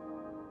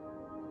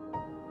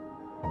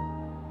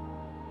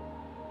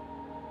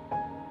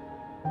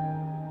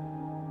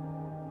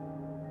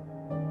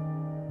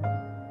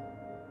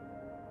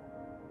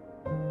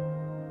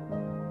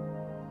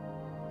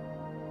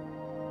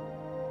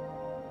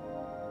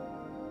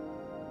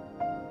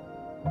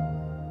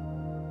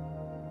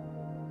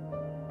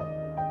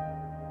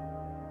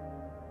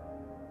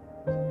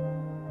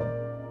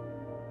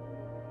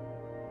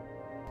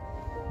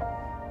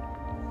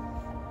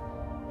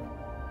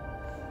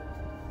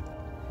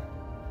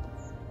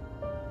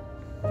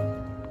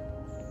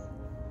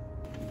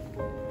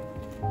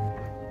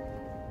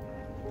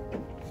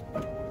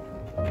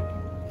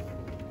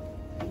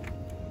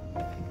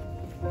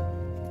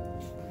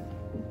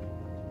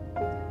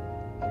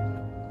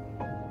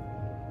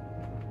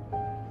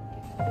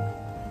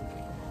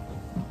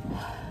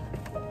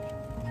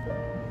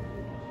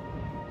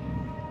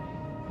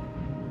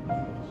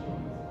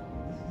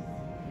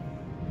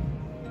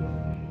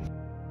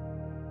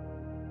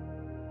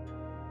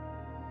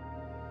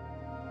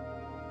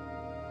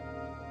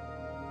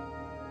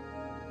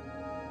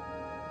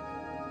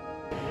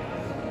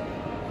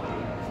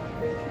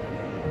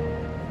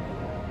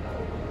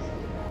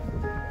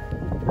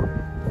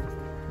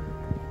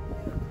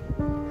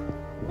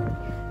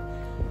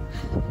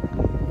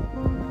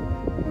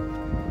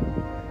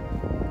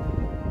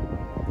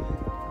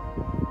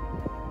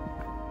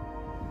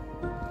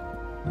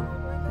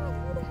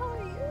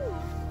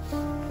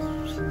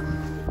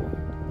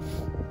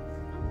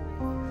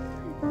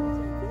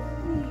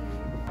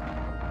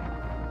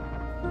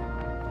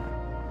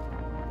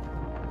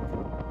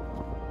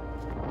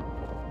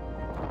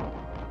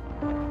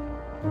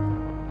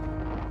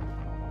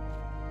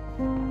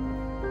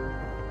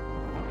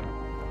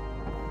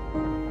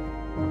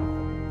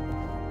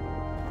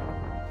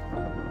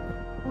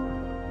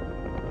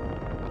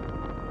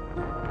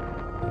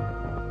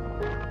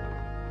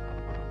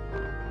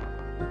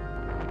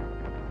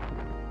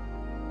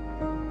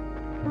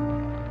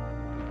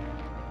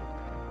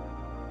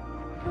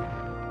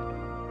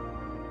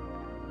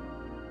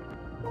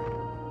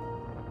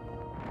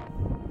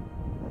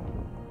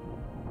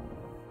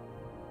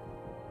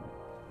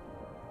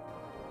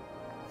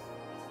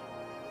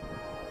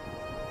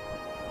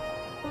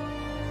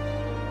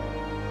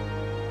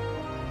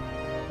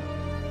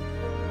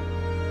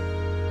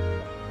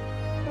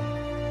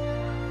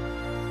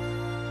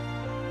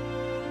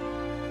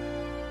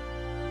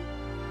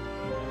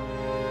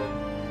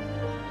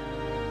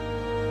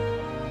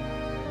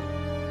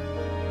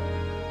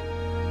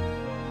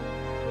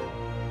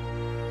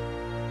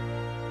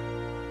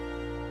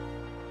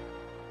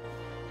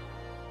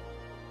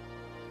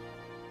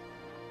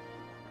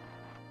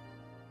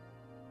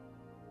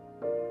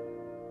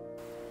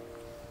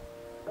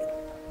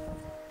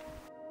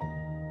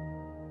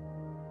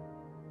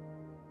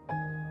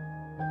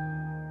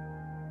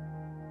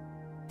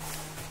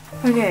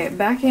 Okay,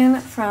 back in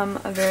from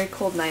a very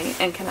cold night,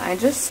 and can I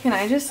just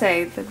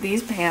say that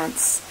these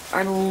pants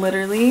are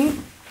literally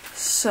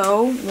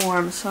so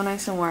warm, so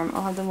nice and warm.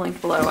 I'll have them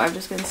linked below. I've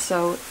just been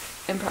so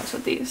impressed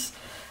with these.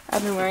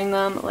 I've been wearing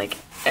them like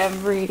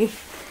every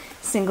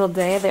single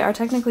day. They are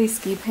technically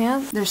ski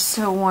pants. They're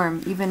so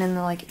warm, even in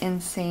the like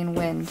insane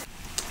wind.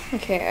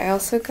 Okay, I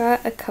also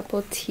got a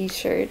couple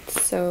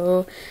t-shirts.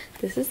 So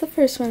this is the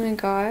first one I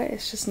got.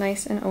 It's just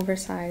nice and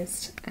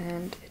oversized,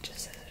 and it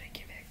just says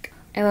Reykjavik.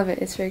 I love it.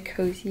 It's very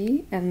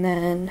cozy. And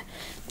then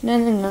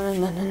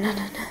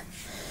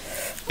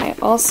I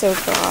also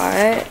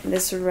got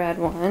this red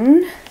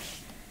one.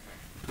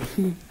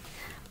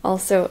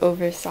 Also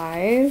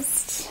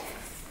oversized.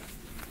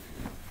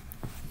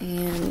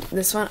 And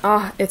this one,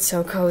 oh, it's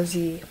so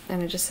cozy.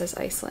 And it just says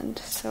Iceland.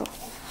 So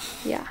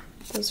yeah,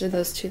 those are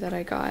those two that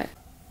I got.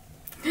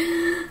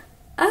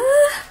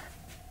 Ah,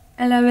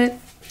 I love it.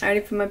 I already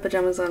put my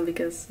pajamas on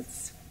because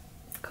it's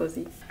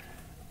cozy.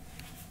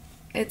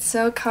 It's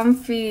so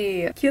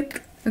comfy. Cute.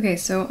 Okay,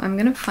 so I'm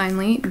gonna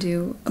finally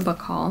do a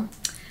book haul.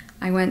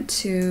 I went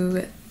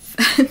to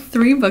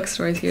 3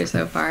 bookstores here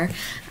so far,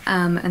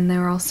 and they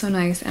were all so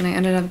nice, and I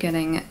ended up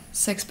getting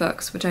 6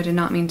 books, which I did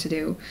not mean to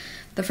do.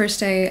 The first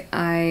day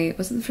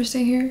was it the first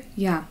day here?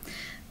 Yeah.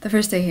 The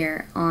first day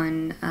here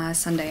on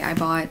Sunday, I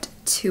bought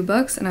 2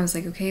 books, and I was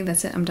like, okay,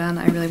 that's it, I'm done.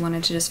 I really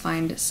wanted to just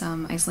find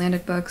some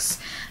Icelandic books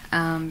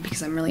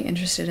because I'm really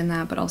interested in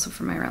that, but also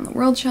for my Around the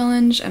World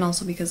challenge, and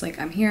also because like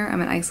I'm here, I'm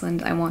in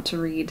Iceland, I want to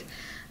read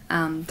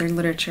their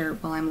literature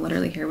while I'm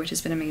literally here, which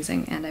has been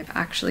amazing. And I've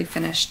actually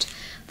finished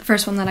the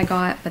first one that I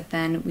got, but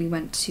then we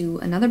went to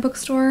another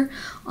bookstore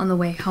on the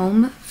way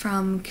home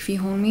from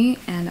Kviholmi,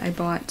 and I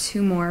bought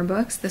 2 more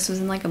books. This was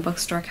in like a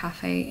bookstore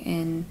cafe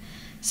in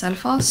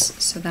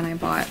Selfoss, so then I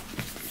bought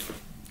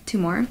 2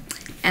 more.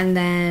 And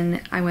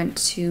then I went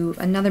to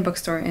another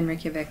bookstore in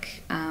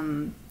Reykjavik,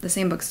 the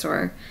same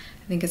bookstore.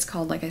 I think it's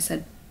called, like I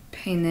said,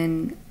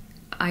 Peinin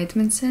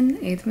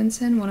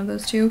Eidmundsen, one of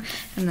those 2.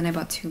 And then I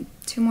bought two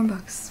more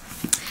books.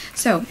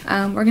 So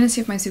we're gonna see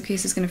if my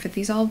suitcase is gonna fit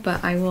these all,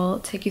 but I will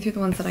take you through the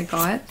ones that I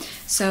got.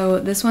 So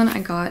this one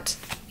I got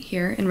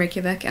here in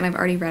Reykjavik, and I've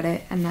already read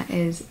it, and that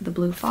is The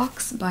Blue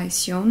Fox by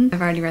Sjón.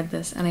 I've already read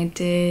this, and I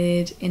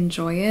did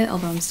enjoy it,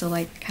 although I'm still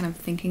like kind of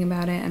thinking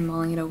about it and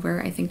mulling it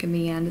over. I think in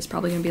the end it's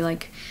probably gonna be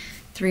like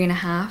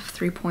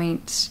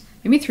 3.5,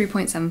 maybe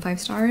 3.75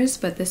 stars,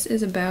 but this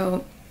is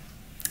about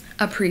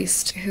a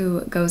priest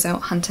who goes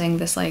out hunting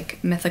this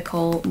like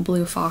mythical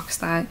blue fox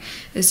that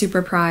is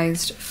super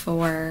prized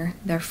for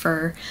their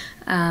fur,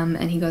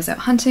 and he goes out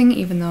hunting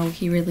even though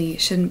he really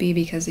shouldn't be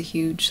because a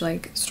huge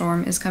like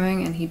storm is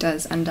coming, and he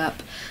does end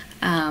up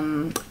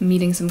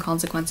meeting some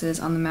consequences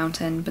on the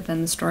mountain. But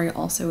then the story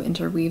also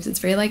interweaves, it's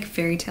very like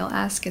fairy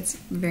tale-esque, it's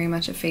very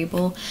much a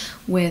fable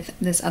with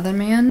this other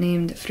man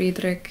named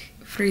Friðrik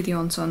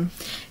Friðjónsson.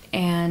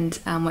 And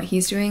what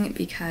he's doing,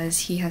 because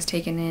he has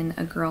taken in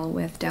a girl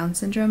with Down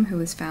syndrome who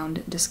was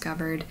found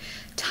discovered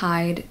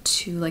tied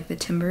to like the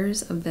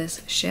timbers of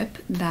this ship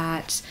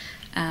that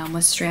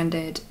was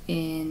stranded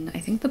in, I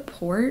think, the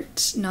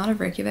port, not of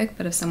Reykjavik,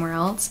 but of somewhere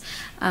else,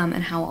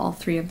 and how all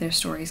 3 of their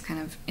stories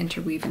kind of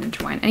interweave and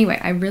intertwine. Anyway,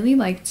 I really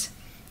liked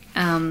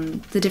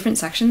the different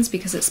sections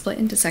because it's split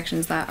into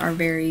sections that are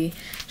very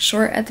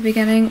short at the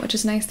beginning, which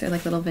is nice. They're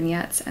like little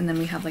vignettes, and then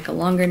we have like a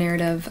longer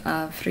narrative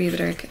of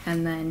Friðrik,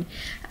 and then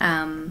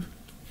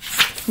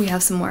we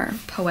have some more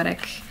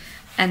poetic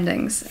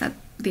endings at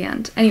the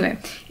end. Anyway,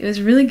 it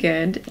was really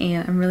good,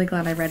 and I'm really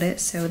glad I read it.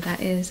 So that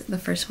is the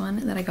first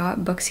one that I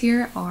got. Books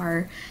here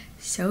are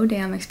so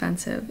damn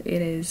expensive.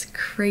 It is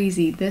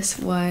crazy. This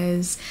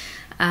was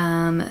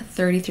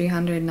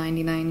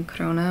 3,399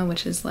 krona,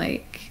 which is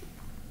like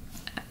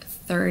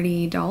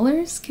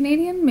 $30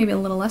 Canadian, maybe a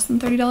little less than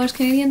 $30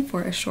 Canadian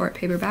for a short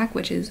paperback,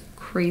 which is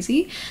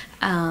crazy.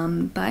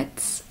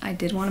 But I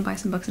did want to buy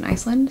some books in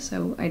Iceland,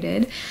 so I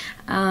did.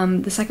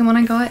 The second one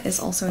I got is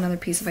also another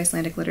piece of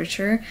Icelandic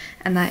literature,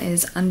 and that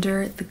is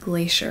Under the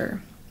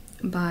Glacier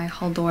by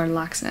Halldór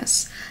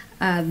Laxness.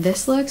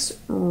 This looks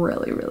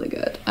really, really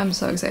good. I'm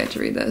so excited to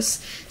read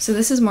this. So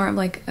this is more of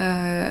like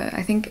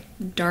I think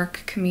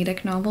dark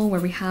comedic novel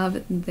where we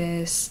have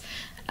this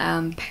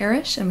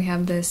parish, and we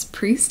have this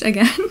priest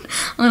again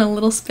on a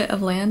little spit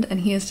of land,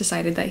 and he has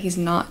decided that he's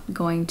not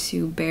going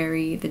to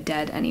bury the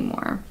dead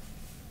anymore.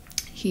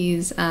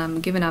 He's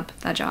given up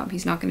that job.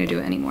 He's not going to do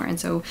it anymore, and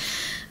so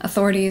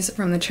authorities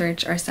from the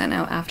church are sent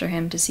out after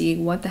him to see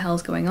what the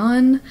hell's going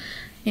on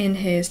in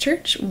his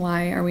church.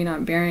 Why are we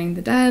not burying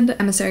the dead?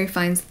 Emissary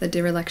finds that the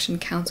dereliction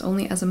counts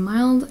only as a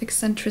mild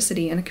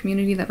eccentricity in a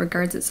community that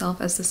regards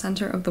itself as the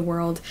center of the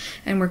world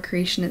and where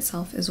creation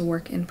itself is a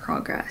work in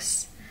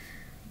progress.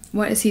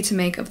 What is he to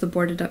make of the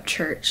boarded up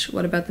church?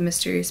 What about the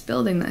mysterious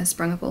building that has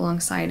sprung up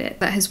alongside it?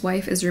 That his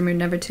wife is rumored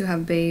never to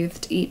have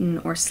bathed, eaten,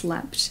 or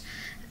slept.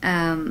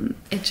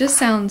 It just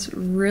sounds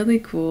really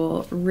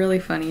cool, really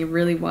funny,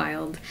 really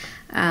wild.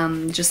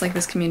 Just like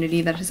this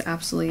community that is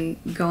absolutely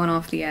going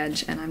off the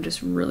edge, and I'm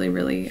just really,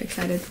 really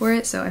excited for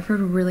it. So I've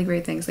heard really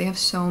great things. They have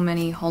so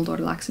many Halldór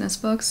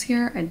Laxness books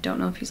here. I don't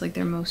know if he's like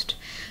their most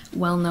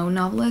well-known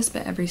novelist,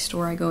 but every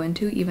store I go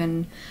into,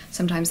 even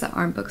sometimes that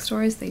aren't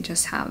bookstores, they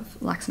just have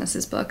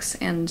Laxness's books.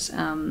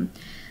 And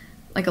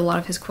like a lot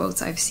of his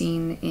quotes I've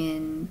seen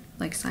in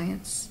like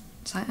science,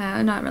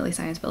 not really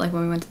science, but like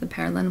when we went to the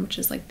Perlin, which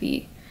is like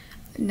the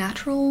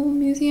natural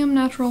museum,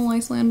 natural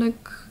Icelandic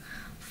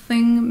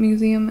thing,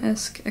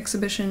 museum-esque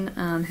exhibition,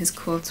 his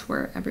quotes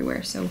were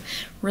everywhere. So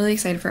really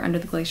excited for Under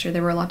the Glacier.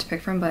 There were a lot to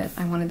pick from, but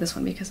I wanted this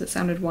one because it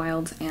sounded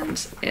wild,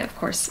 and of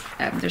course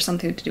there's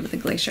something to do with the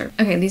glacier.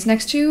 Okay, these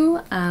next two,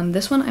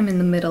 this one I'm in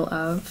the middle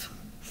of,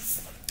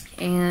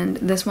 and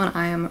this one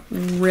I am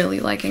really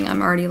liking.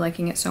 I'm already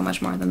liking it so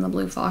much more than the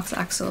Blue Fox,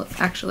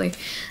 actually.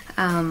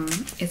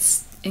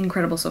 It's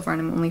incredible so far,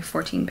 and I'm only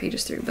 14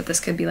 pages through, but this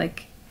could be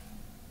like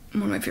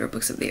one of my favorite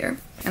books of the year.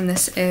 And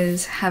this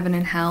is Heaven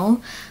and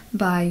Hell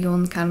by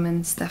Jon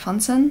Kalman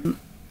Stefansson.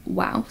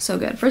 Wow, so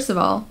good. First of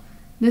all,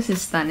 this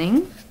is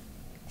stunning.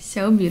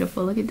 So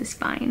beautiful. Look at the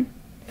spine.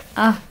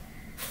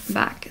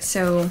 Back.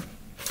 So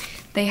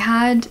they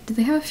had, did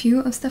they have a few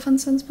of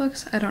Stefansson's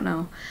books? I don't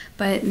know.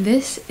 But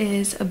this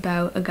is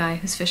about a guy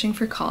who's fishing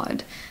for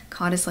cod.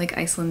 Cod is like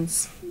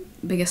Iceland's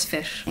biggest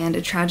fish, and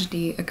a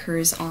tragedy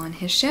occurs on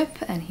his ship,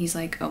 and he's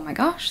like, oh my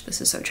gosh, this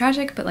is so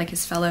tragic, but like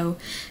his fellow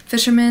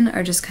fishermen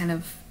are just kind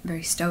of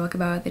very stoic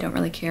about it. They don't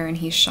really care, and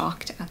he's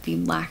shocked at the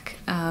lack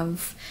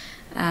of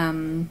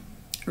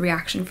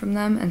reaction from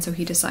them, and so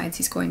he decides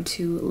he's going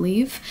to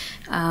leave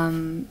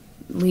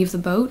the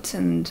boat,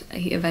 and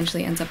he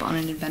eventually ends up on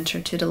an adventure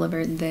to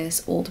deliver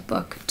this old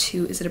book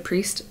to, is it a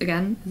priest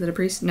again? Is it a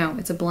priest? No,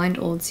 it's a blind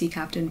old sea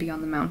captain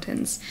beyond the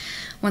mountains.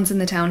 Once in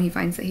the town, he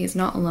finds that he is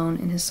not alone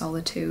in his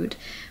solitude.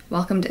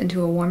 Welcomed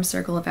into a warm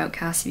circle of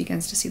outcasts, he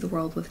begins to see the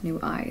world with new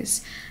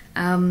eyes.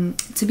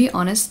 To be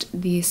honest,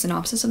 the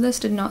synopsis of this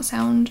did not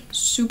sound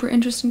super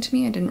interesting to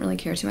me. I didn't really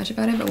care too much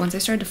about it, but once I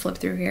started to flip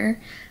through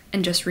here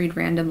and just read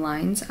random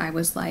lines, I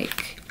was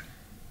like,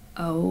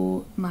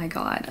 oh my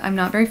god. I'm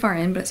not very far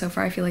in, but so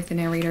far I feel like the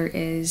narrator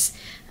is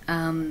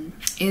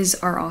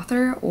our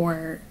author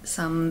or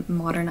some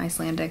modern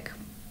Icelandic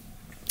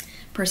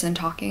person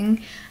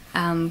talking,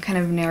 kind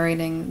of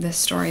narrating this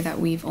story that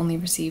we've only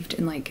received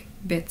in like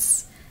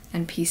bits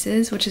and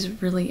pieces, which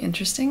is really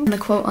interesting. And the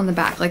quote on the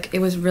back, like, it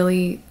was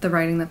really the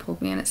writing that pulled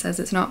me in. It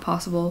says, it's not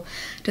possible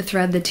to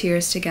thread the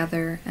tears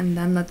together and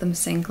then let them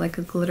sink like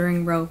a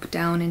glittering rope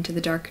down into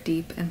the dark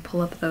deep and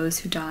pull up those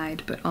who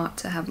died but ought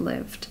to have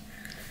lived.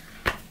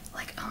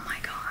 Like, oh my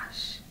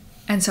gosh.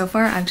 And so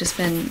far I've just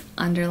been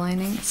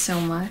underlining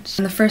so much.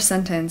 In the first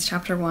sentence,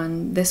 chapter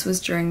 1, this was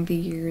during the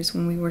years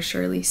when we were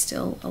surely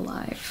still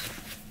alive.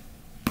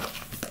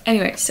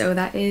 Anyway, so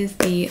that is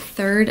the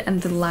third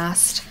and the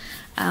last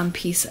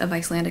piece of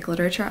Icelandic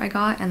literature I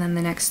got, and then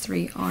the next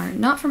 3 are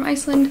not from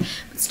Iceland,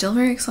 but still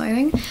very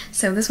exciting.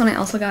 So this one I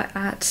also got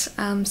at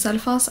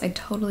Selfoss. I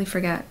totally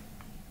forget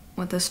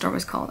what this store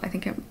was called. I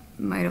think it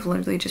might have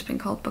literally just been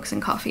called Books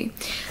and Coffee.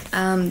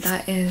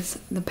 That is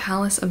The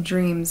Palace of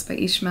Dreams by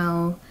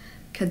Ishmael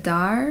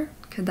Kadar.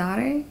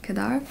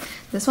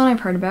 This one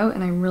I've heard about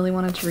and I really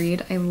wanted to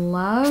read. I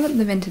love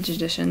the vintage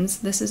editions.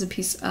 This is a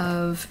piece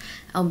of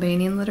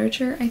Albanian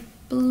literature, I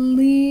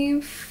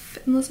believe,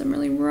 unless I'm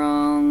really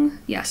wrong.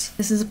 Yes,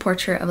 this is a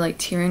portrait of like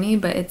tyranny,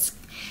 but it's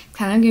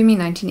kind of giving me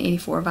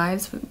 1984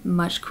 vibes, but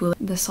much cooler.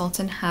 The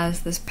Sultan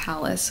has this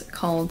palace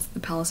called the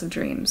Palace of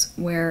Dreams,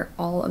 where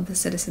all of the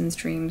citizens'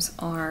 dreams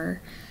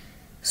are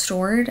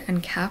stored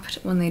and kept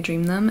when they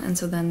dream them, and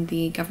so then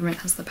the government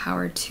has the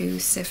power to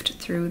sift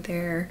through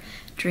their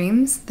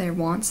dreams, their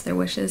wants, their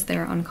wishes,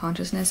 their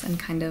unconsciousness, and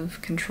kind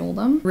of control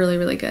them. Really,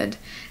 really good.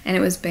 And it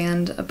was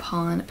banned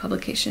upon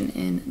publication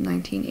in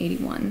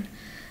 1981.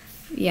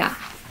 Yeah,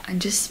 I'm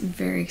just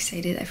very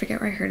excited. I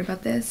forget where I heard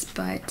about this,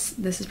 but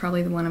this is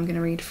probably the one I'm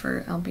gonna read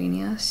for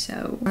Albania.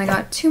 So, and I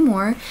got 2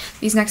 more.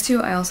 These next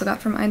 2 I also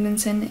got from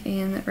Eidmundsen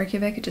in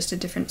Reykjavik, just a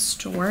different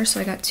store. So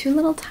I got 2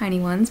 little tiny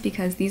ones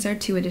because these are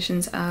 2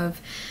 editions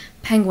of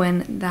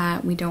Penguin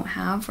that we don't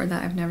have, or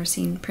that I've never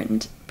seen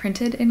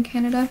printed in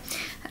Canada.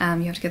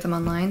 You have to get them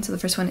online. So the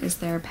first one is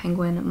their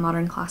Penguin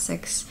Modern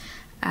Classics.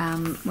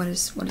 What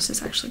is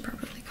this actually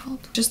properly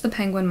called? Just the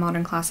Penguin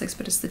Modern Classics,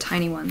 but it's the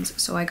tiny ones.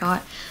 So I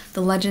got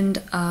The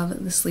Legend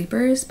of the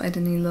Sleepers by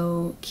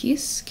Danilo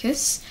Kiss.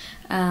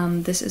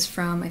 This is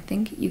from, I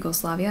think,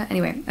 Yugoslavia.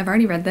 Anyway, I've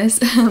already read this.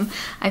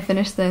 I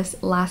finished this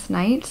last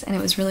night and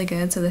it was really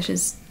good. So this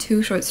is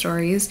 2 short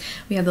stories.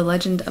 We have The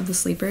Legend of the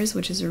Sleepers,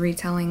 which is a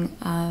retelling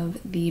of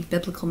the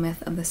biblical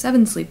myth of the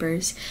 7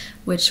 sleepers,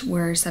 which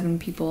were 7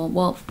 people.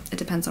 Well, it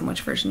depends on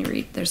which version you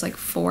read. There's like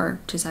 4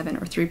 to 7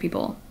 or 3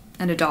 people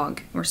and a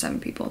dog, or 7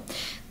 people.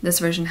 This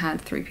version had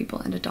 3 people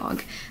and a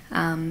dog,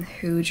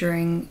 who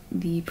during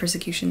the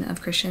persecution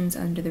of Christians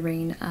under the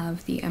reign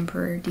of the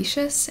Emperor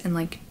Decius in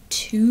like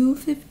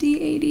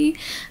 250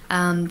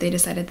 AD, they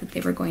decided that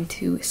they were going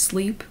to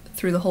sleep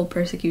through the whole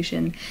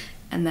persecution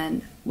and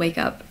then wake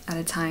up at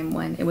a time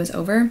when it was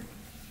over.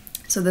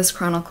 So this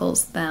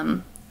chronicles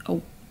them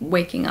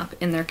waking up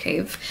in their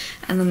cave.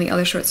 And then the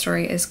other short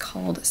story is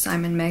called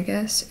Simon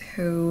Magus,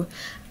 who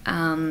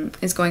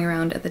is going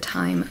around at the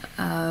time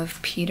of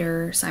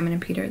Simon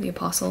and Peter, the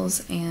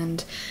apostles,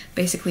 and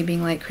basically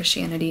being like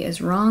Christianity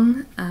is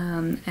wrong,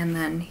 and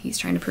then he's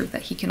trying to prove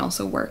that he can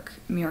also work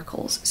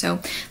miracles. So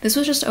this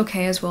was just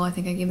okay as well. I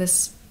think I gave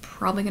this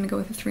probably gonna go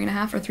with a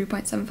 3.5 or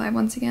 3.75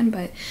 once again,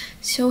 but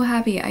so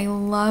happy. I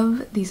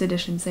love these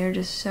editions. They're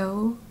just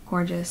so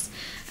gorgeous.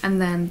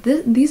 And then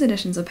these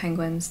editions of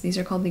penguins, these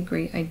are called the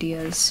Great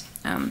Ideas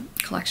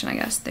collection, I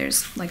guess.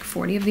 There's like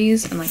 40 of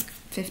these and like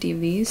 50 of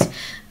these.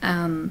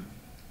 I've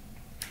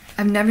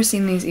never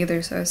seen these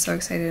either, so I was so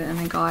excited, and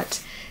I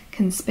got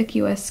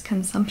Conspicuous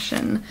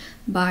Consumption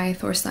by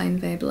Thorstein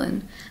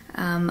Veblen.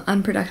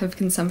 Unproductive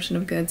consumption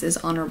of goods is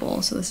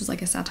honorable. So this is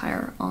like a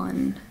satire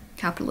on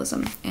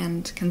capitalism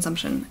and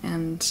consumption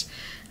and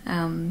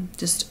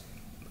just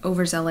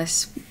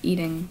overzealous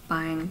eating,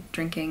 buying,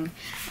 drinking,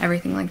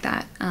 everything like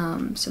that.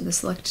 So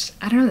this looked,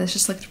 I don't know, this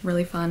just looked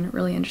really fun,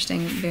 really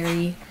interesting,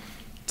 very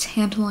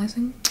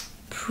tantalizing,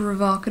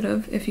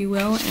 provocative, if you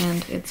will,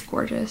 and it's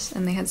gorgeous.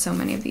 And they had so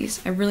many of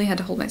these. I really had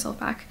to hold myself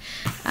back.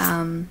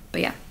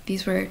 But yeah,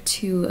 these were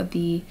two of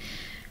the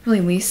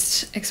really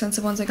least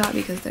expensive ones I got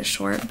because they're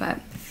short, but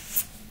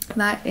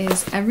that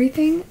is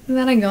everything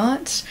that I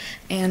got.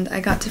 And I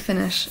got to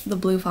finish The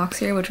Blue Fox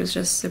here, which was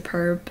just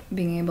superb,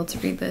 being able to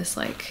read this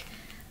like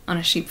on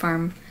a sheep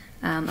farm.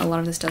 A lot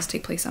of this does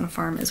take place on a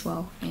farm as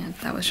well, and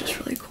that was just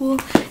really cool.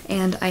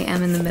 And I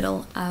am in the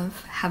middle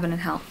of Heaven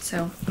and Hell,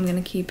 so I'm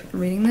gonna keep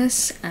reading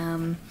this.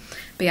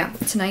 But yeah,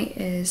 tonight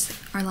is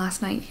our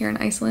last night here in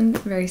Iceland.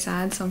 Very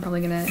sad, so I'm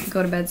probably gonna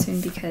go to bed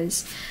soon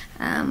because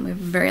we have a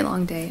very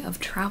long day of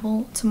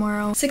travel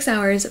tomorrow. 6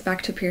 hours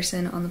back to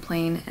Pearson on the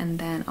plane, and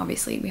then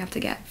obviously we have to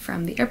get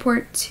from the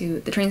airport to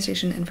the train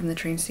station and from the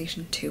train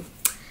station to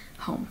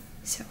home.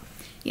 So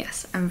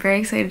yes, I'm very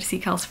excited to see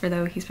Kelsper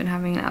though. He's been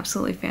having an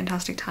absolutely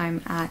fantastic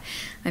time at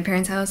my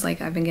parents' house. Like,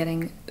 I've been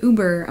getting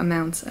uber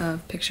amounts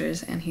of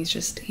pictures, and he's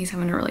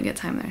having a really good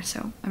time there.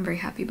 So I'm very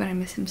happy, but I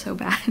miss him so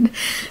bad.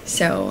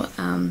 So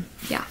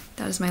yeah,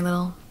 that was my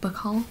little book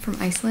haul from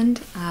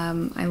Iceland.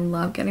 I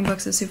love getting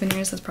books as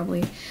souvenirs.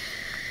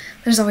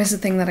 There's always the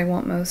thing that I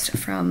want most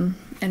from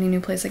any new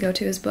place I go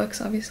to is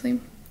books, obviously.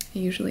 It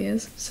usually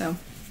is. So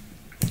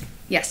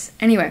yes,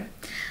 anyway,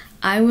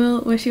 I will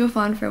wish you a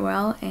fond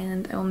farewell,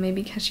 and I will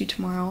maybe catch you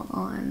tomorrow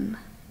on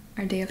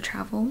our day of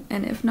travel.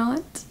 And if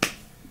not,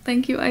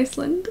 thank you,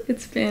 Iceland.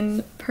 It's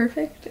been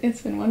perfect.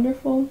 It's been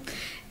wonderful.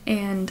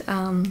 And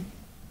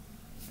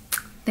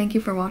thank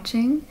you for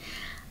watching.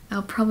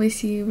 I'll probably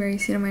see you very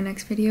soon in my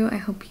next video. I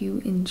hope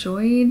you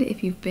enjoyed.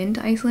 If you've been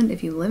to Iceland,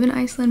 if you live in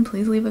Iceland,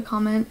 please leave a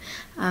comment.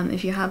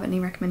 If you have any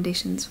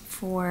recommendations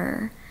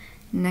for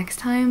next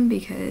time,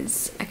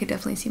 because I could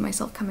definitely see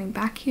myself coming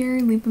back here,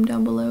 leave them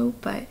down below.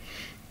 But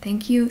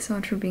thank you so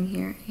much for being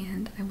here,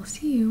 and I will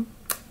see you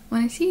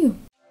when I see you.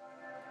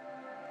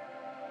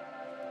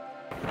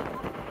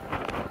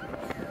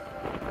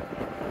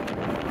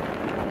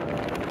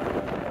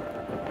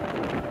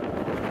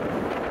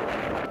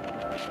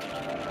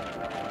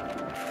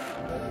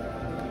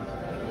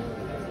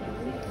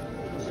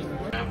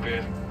 And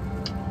we're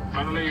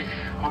finally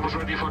almost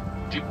ready for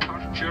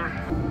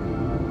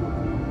departure.